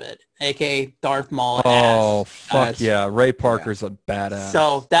inside of it, aka Darth Maul. Oh, ass. fuck Ass. yeah. Ray Parker's a badass.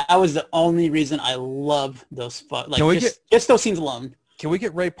 So that was the only reason I love those. Like Can we just those scenes alone. Can we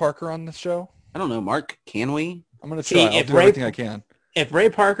get Ray Parker on the show? I don't know, Mark, can we? I'm going to See, try. I'll if do Ray- everything I can. If Ray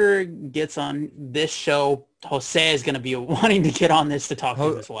Parker gets on this show, Jose is going to be wanting to get on this to talk to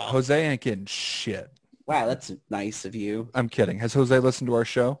him as well. Jose ain't getting shit. Wow, that's nice of you. I'm kidding. Has Jose listened to our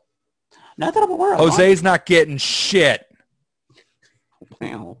show? Not that I'm aware of. Jose's not getting shit.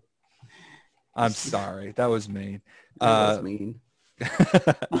 Wow, I'm sorry. That was mean. that was mean.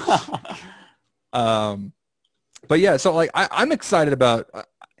 But yeah, so like I'm excited about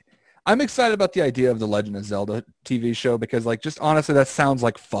the idea of the Legend of Zelda TV show because like just honestly that sounds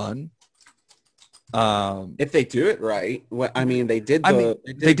like fun. If they do it right, I mean, they did. They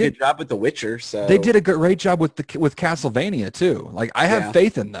did a good job with The Witcher. So They did a great job with Castlevania too. Like I have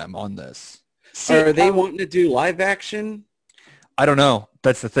faith in them on this. See, Are they wanting to do live action? I don't know.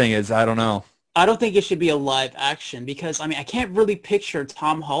 That's the thing is I don't know. I don't think it should be a live action because I mean I can't really picture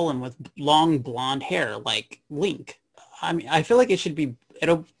Tom Holland with long blonde hair like Link. I mean I feel like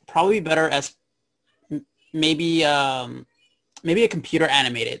it'll probably be better as maybe a computer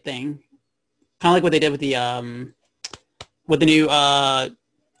animated thing, kind of like what they did with the new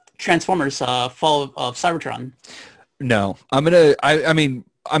Transformers Fall of Cybertron. No, I mean,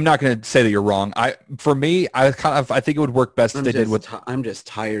 I'm not gonna say that you're wrong. I think it would work best if they did with. I'm just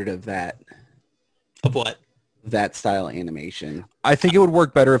tired of that Of what? style of animation. I think it would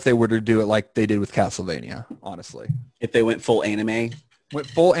work better if they were to do it like they did with Castlevania. Honestly, If they went full anime, went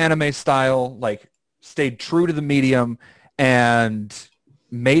full anime style, like stayed true to the medium, and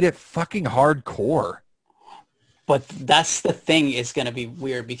made it fucking hardcore. But that's the thing is going to be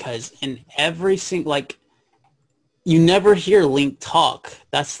weird because in every single, like, you never hear Link talk.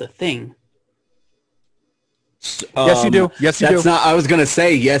 That's the thing. Yes, you do. Yes, you that's do. not. I was gonna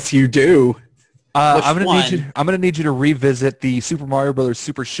say yes, you do. I'm Which gonna need you to revisit the Super Mario Brothers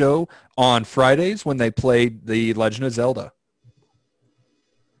Super Show on Fridays when they played the Legend of Zelda.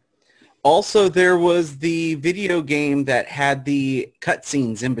 Also, there was the video game that had the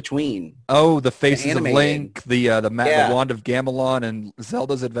cutscenes in between. Oh, the Faces of animated. Link, the Yeah. Wand of Gamelon, and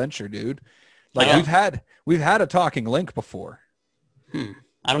Zelda's Adventure, dude. Like Yeah. we've had a talking Link before.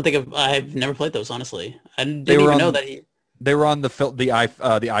 I don't think I've never played those, honestly. I didn't They were even on- know that he... They were on the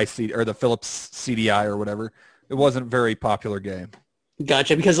IC or the Philips CDI or whatever. It wasn't a very popular game.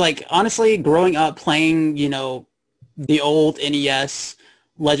 Gotcha. Because, like, honestly, growing up playing, you know, the old NES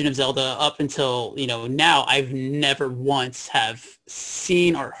Legend of Zelda up until, you know, now, I've never once have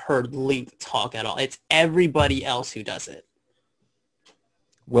seen or heard Link talk at all. It's everybody else who does it.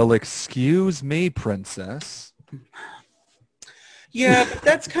 Well, excuse me, princess. Yeah, but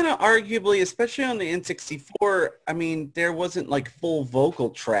that's kind of arguably, especially on the N64, I mean, there wasn't like full vocal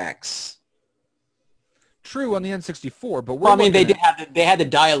tracks. True on the N64, but Well, I mean, they had the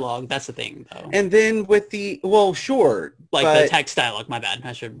dialogue. That's the thing, though. And then with the, well, sure. Like but the text dialogue. My bad.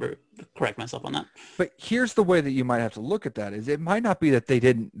 I should correct myself on that. But here's the way that you might have to look at that: is it might not be that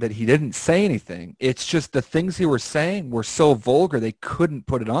he didn't say anything. It's just the things he was saying were so vulgar they couldn't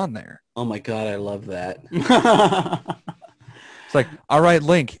put it on there. Oh my God, I love that. It's like, all right,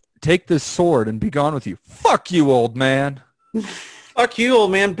 Link, take this sword and be gone with you. Fuck you, old man. Fuck you,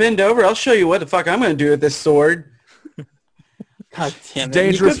 old man. Bend over. I'll show you what the fuck I'm going to do with this sword. God damn It's it.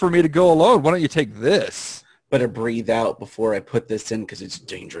 dangerous for me to go alone. Why don't you take this? Better breathe out before I put this in because it's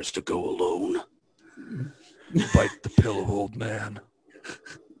dangerous to go alone. Bite the pillow, old man.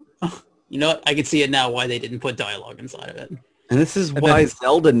 You know what? I can see it now why they didn't put dialogue inside of it. And this is And why then-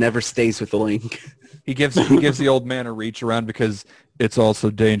 Zelda never stays with Link. He gives the old man a reach around because it's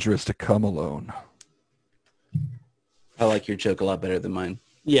also dangerous to come alone. I like your joke a lot better than mine.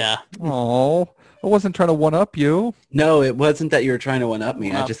 Yeah. Oh, I wasn't trying to one up you. No, it wasn't that you were trying to one up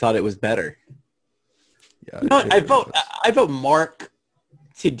me. I Wow. just thought it was better. Yeah, You know what? it I vote Mark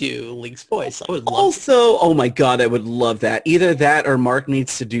to do Link's voice. I would love Also, oh my God, I would love that. Either that or Mark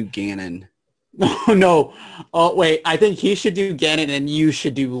needs to do Ganon. to. No. Oh, wait. I think he should do Ganon and you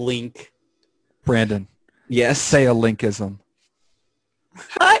should do Link. Brandon, Yes. say a Linkism.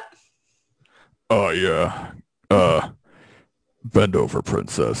 What? Oh, yeah. Bend over,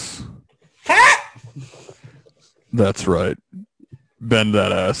 princess. That's right. Bend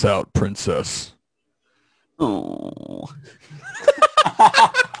that ass out, princess. Oh.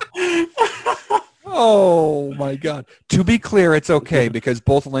 Oh, my God. To be clear, it's okay because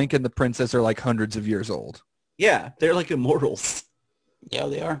both Link and the princess are like hundreds of years old. Yeah, they're like immortals. Yeah,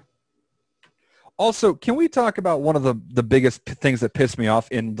 they are. Also, can we talk about one of the biggest things that pissed me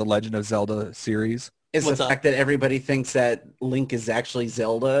off in the Legend of Zelda series? Is What's the up? fact that everybody thinks that Link is actually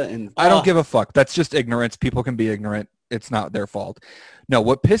Zelda and I don't give a fuck. That's just ignorance. People can be ignorant. It's not their fault. No,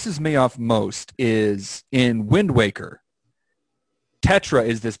 what pisses me off most is in Wind Waker, Tetra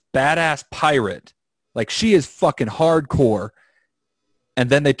is this badass pirate. Like, she is fucking hardcore. And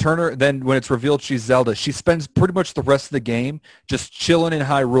then they turn her, then when it's revealed she's Zelda, she spends pretty much the rest of the game just chilling in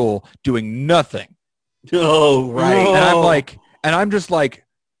Hyrule doing nothing. Oh, right. And I'm just like,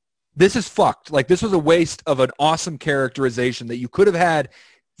 this is fucked. Like, this was a waste of an awesome characterization that you could have had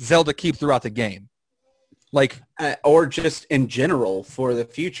Zelda keep throughout the game. Like, Or just in general for the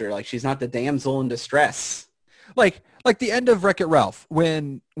future. Like, she's not the damsel in distress. like the end of Wreck-It Ralph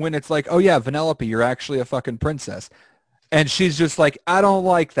when it's like, oh yeah, Vanellope, you're actually a fucking princess. And she's just like, I don't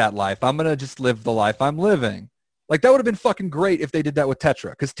like that life. I'm going to just live the life I'm living. Like, that would have been fucking great if they did that with Tetra.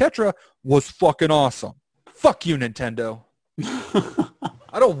 Because Tetra was fucking awesome. Fuck you, Nintendo.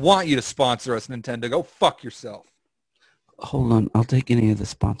 I don't want you to sponsor us, Nintendo. Go fuck yourself. Hold on. I'll take any of the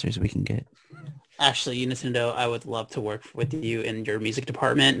sponsors we can get. Actually, Nintendo, I would love to work with you in your music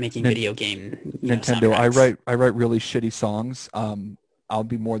department, making video game Nintendo, I soundtracks. write really shitty songs. I'll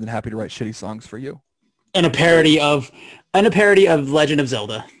be more than happy to write shitty songs for you. And a parody of Legend of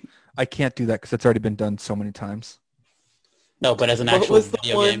Zelda. I can't do that because it's already been done so many times. No, but as an What actual was the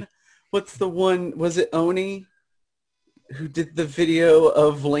video one? game. What's the one? Was it Oni who did the video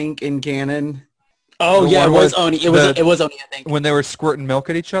of Link and Ganon? Oh The yeah, it one was with Oni. the- It was Oni, I think. When they were squirting milk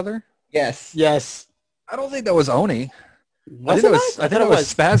at each other? Yes. Yes. I don't think that was Oni. I Was think it that was, not? I think it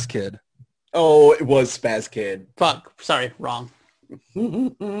was Spaz Kid. Oh, it was Spaz Kid. Fuck. Sorry, wrong.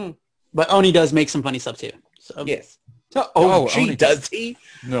 yes. But Oni does make some funny stuff too. So Oh, gee, Oni does he?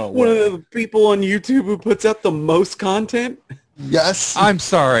 No One of the people on YouTube who puts out the most content? Yes. I'm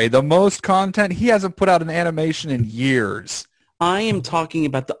sorry. The most content? He hasn't put out an animation in years. I am talking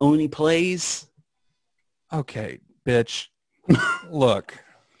about the Oni plays. Okay, bitch. Look.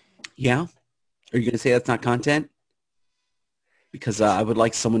 Yeah? Are you going to say that's not content? Because I would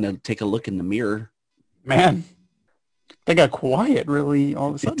like someone to take a look in the mirror. man. They got quiet really all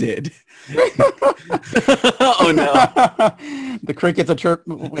of a It sudden. did. Oh no. The crickets are chirp.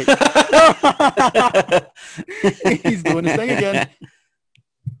 Wait. He's doing his thing again.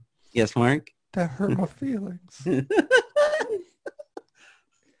 Yes, Mark? That hurt my feelings.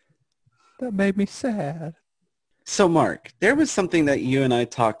 That made me sad. So, Mark, there was something that you and I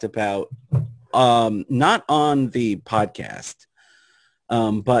talked about, not on the podcast,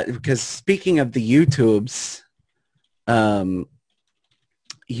 but because speaking of the YouTubes,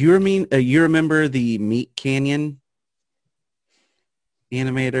 you remember the Meat Canyon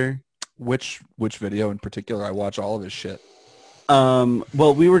animator? Which video in particular? I watch all of his shit.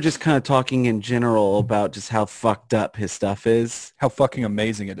 Well, we were just kind of talking in general about just how fucked up his stuff is. How fucking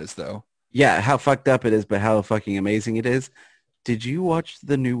amazing it is, though. Yeah, how fucked up it is, but how fucking amazing it is. Did you watch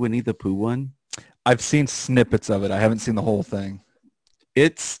the new Winnie the Pooh one? I've seen snippets of it. I haven't seen the whole thing.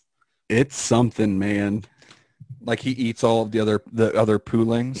 It's something, man. Like he eats all of the other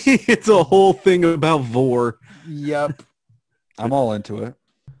Poolings. It's a whole thing about vor. Yep. I'm all into it.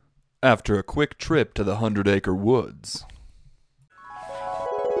 After a quick trip to the 100-acre woods.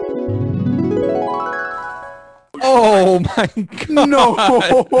 Oh my god. No.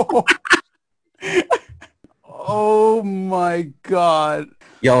 Oh my god.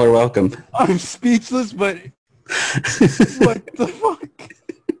 Y'all are welcome. I'm speechless, but what the fuck?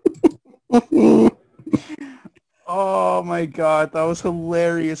 Oh my god, that was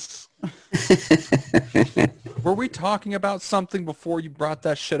hilarious. Were we talking about something before you brought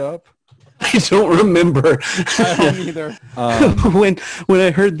that shit up? I don't remember. I don't either. when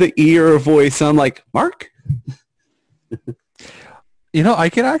I heard the ear voice, I'm like, Mark? You know, I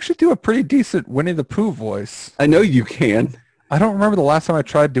can actually do a pretty decent Winnie the Pooh voice. I know you can. I don't remember the last time I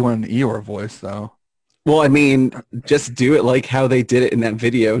tried doing an Eeyore voice, though. Well, I mean, just do it like how they did it in that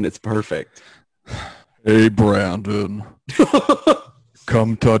video, and it's perfect. Hey, Brandon.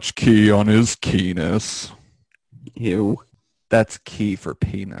 Come touch Key on his keyness. Ew. That's Key for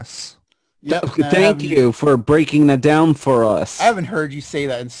penis. Yep, Thank you for breaking that down for us. I haven't heard you say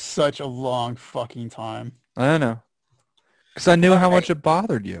that in such a long fucking time. I don't know. Because I knew how Okay. much it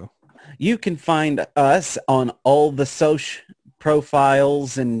bothered you. You can find us on all the social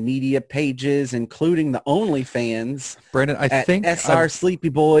profiles and media pages, including the OnlyFans Brandon, I at think SR Sleepy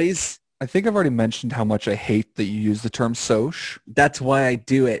Boys. I think I've already mentioned how much I hate that you use the term soch. That's why I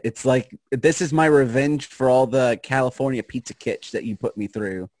do it. It's like, this is my revenge for all the California pizza kitsch that you put me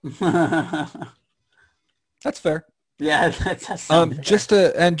through. That's fair. Yeah, that's Just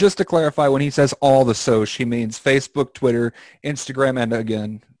to clarify, when he says all the soch, he means Facebook, Twitter, Instagram, and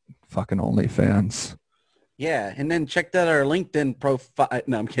again, fucking OnlyFans. Yeah, and then check out our LinkedIn profile.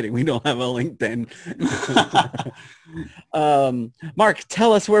 No, I'm kidding. We don't have a LinkedIn. Mark,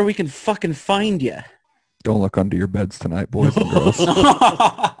 tell us where we can fucking find you. Don't look under your beds tonight, boys and girls.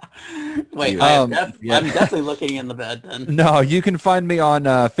 Wait, Um, I'm definitely looking in the bed then. No, you can find me on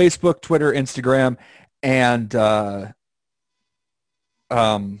Facebook, Twitter, Instagram, and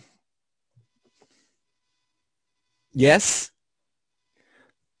Yes?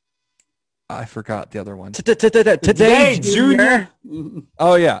 I forgot the other one. Today, Junior.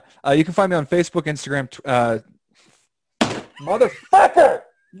 Oh yeah, you can find me on Facebook, Instagram, motherfucker.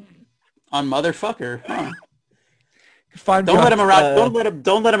 On motherfucker. Huh. You can find me Don't on- let him around.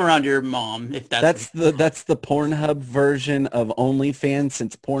 Don't let him around your mom. If That's the Pornhub version of OnlyFans,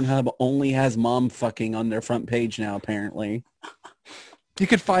 since Pornhub only has mom fucking on their front page now, apparently. You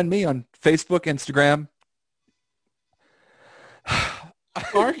can find me on Facebook, Instagram.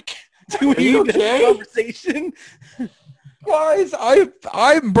 Mark, do we you need okay? this conversation? Guys,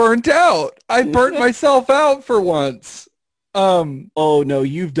 I'm burnt out. I burnt myself out for once. Oh no,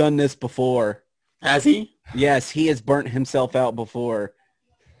 you've done this before. Has he? Yes, he has burnt himself out before.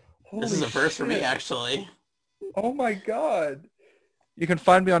 This is a first for me, actually. Oh my god. You can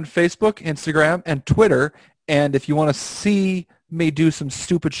find me on Facebook, Instagram, and Twitter. And if you want to see me do some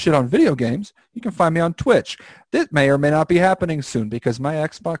stupid shit on video games, you can find me on Twitch. This may or may not be happening soon because my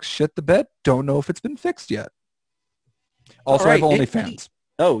Xbox shit the bed. Don't know if it's been fixed yet. Also, I have Alright, OnlyFans.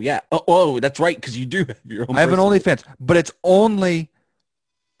 Oh yeah. Oh, that's right, because you do have your own. I have an personal OnlyFans, but it's only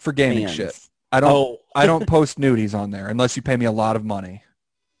for gaming fans. shit. I don't Oh, I don't post nudies on there unless you pay me a lot of money.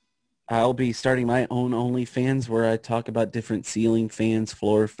 I'll be starting my own OnlyFans where I talk about different ceiling fans,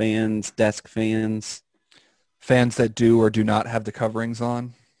 floor fans, desk fans. Fans that do or do not have the coverings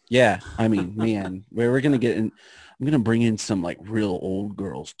on. Yeah, I mean, man, we're gonna get in. I'm gonna bring in some like real old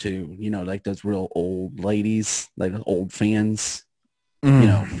girls too. You know, like those real old ladies, like old fans. you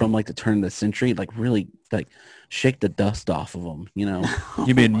know, from like the turn of the century, like really like shake the dust off of them, you know.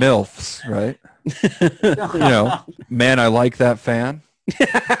 You mean MILFs, right? You know, man, I like that fan.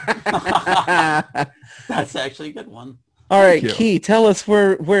 That's actually a good one. All right, you. Key, tell us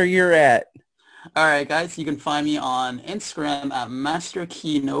where you're at. All right, guys, you can find me on Instagram at Master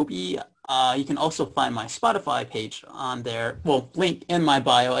Keynobi. You can also find my Spotify page on there. Well, link in my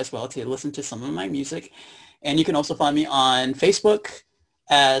bio as well to listen to some of my music. And you can also find me on Facebook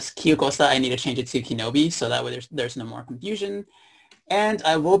as Kiyokosta. I need to change it to Kinobi so that way there's no more confusion. And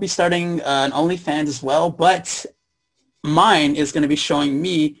I will be starting an OnlyFans as well, but mine is going to be showing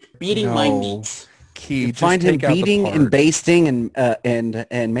me beating my No. meat. Key, You just find him take out the beating and part. basting and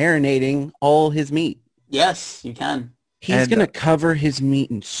marinating all his meat. Yes, you can. He's And, gonna cover his meat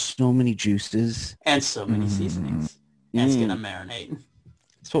in so many juices. And so many seasonings. And it's going to marinate.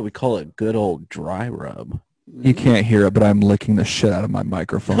 That's what we call a good old dry rub. You can't hear it, but I'm licking the shit out of my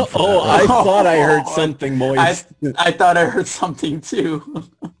microphone. For Oh, that. I thought I heard something moist. I thought I heard something too.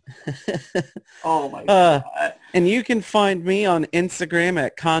 Oh my god. And you can find me on Instagram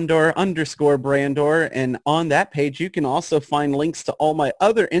at Condor_Brandor. And on that page, you can also find links to all my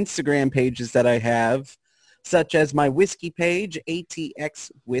other Instagram pages that I have, such as my whiskey page,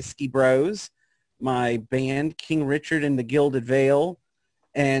 ATX Whiskey Bros, my band, King Richard and the Gilded Veil.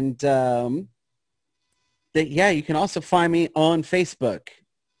 And you can also find me on Facebook.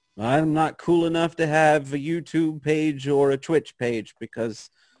 I'm not cool enough to have a YouTube page or a Twitch page because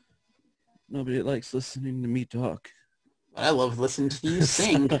nobody likes listening to me talk. I love listening to you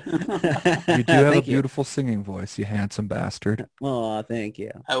sing. You do have a Thank you. beautiful singing voice, you handsome bastard. Oh, thank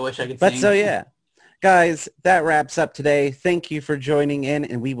you. I wish I could But sing. so, yeah. Guys, that wraps up today. Thank you for joining in,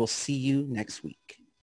 and we will see you next week.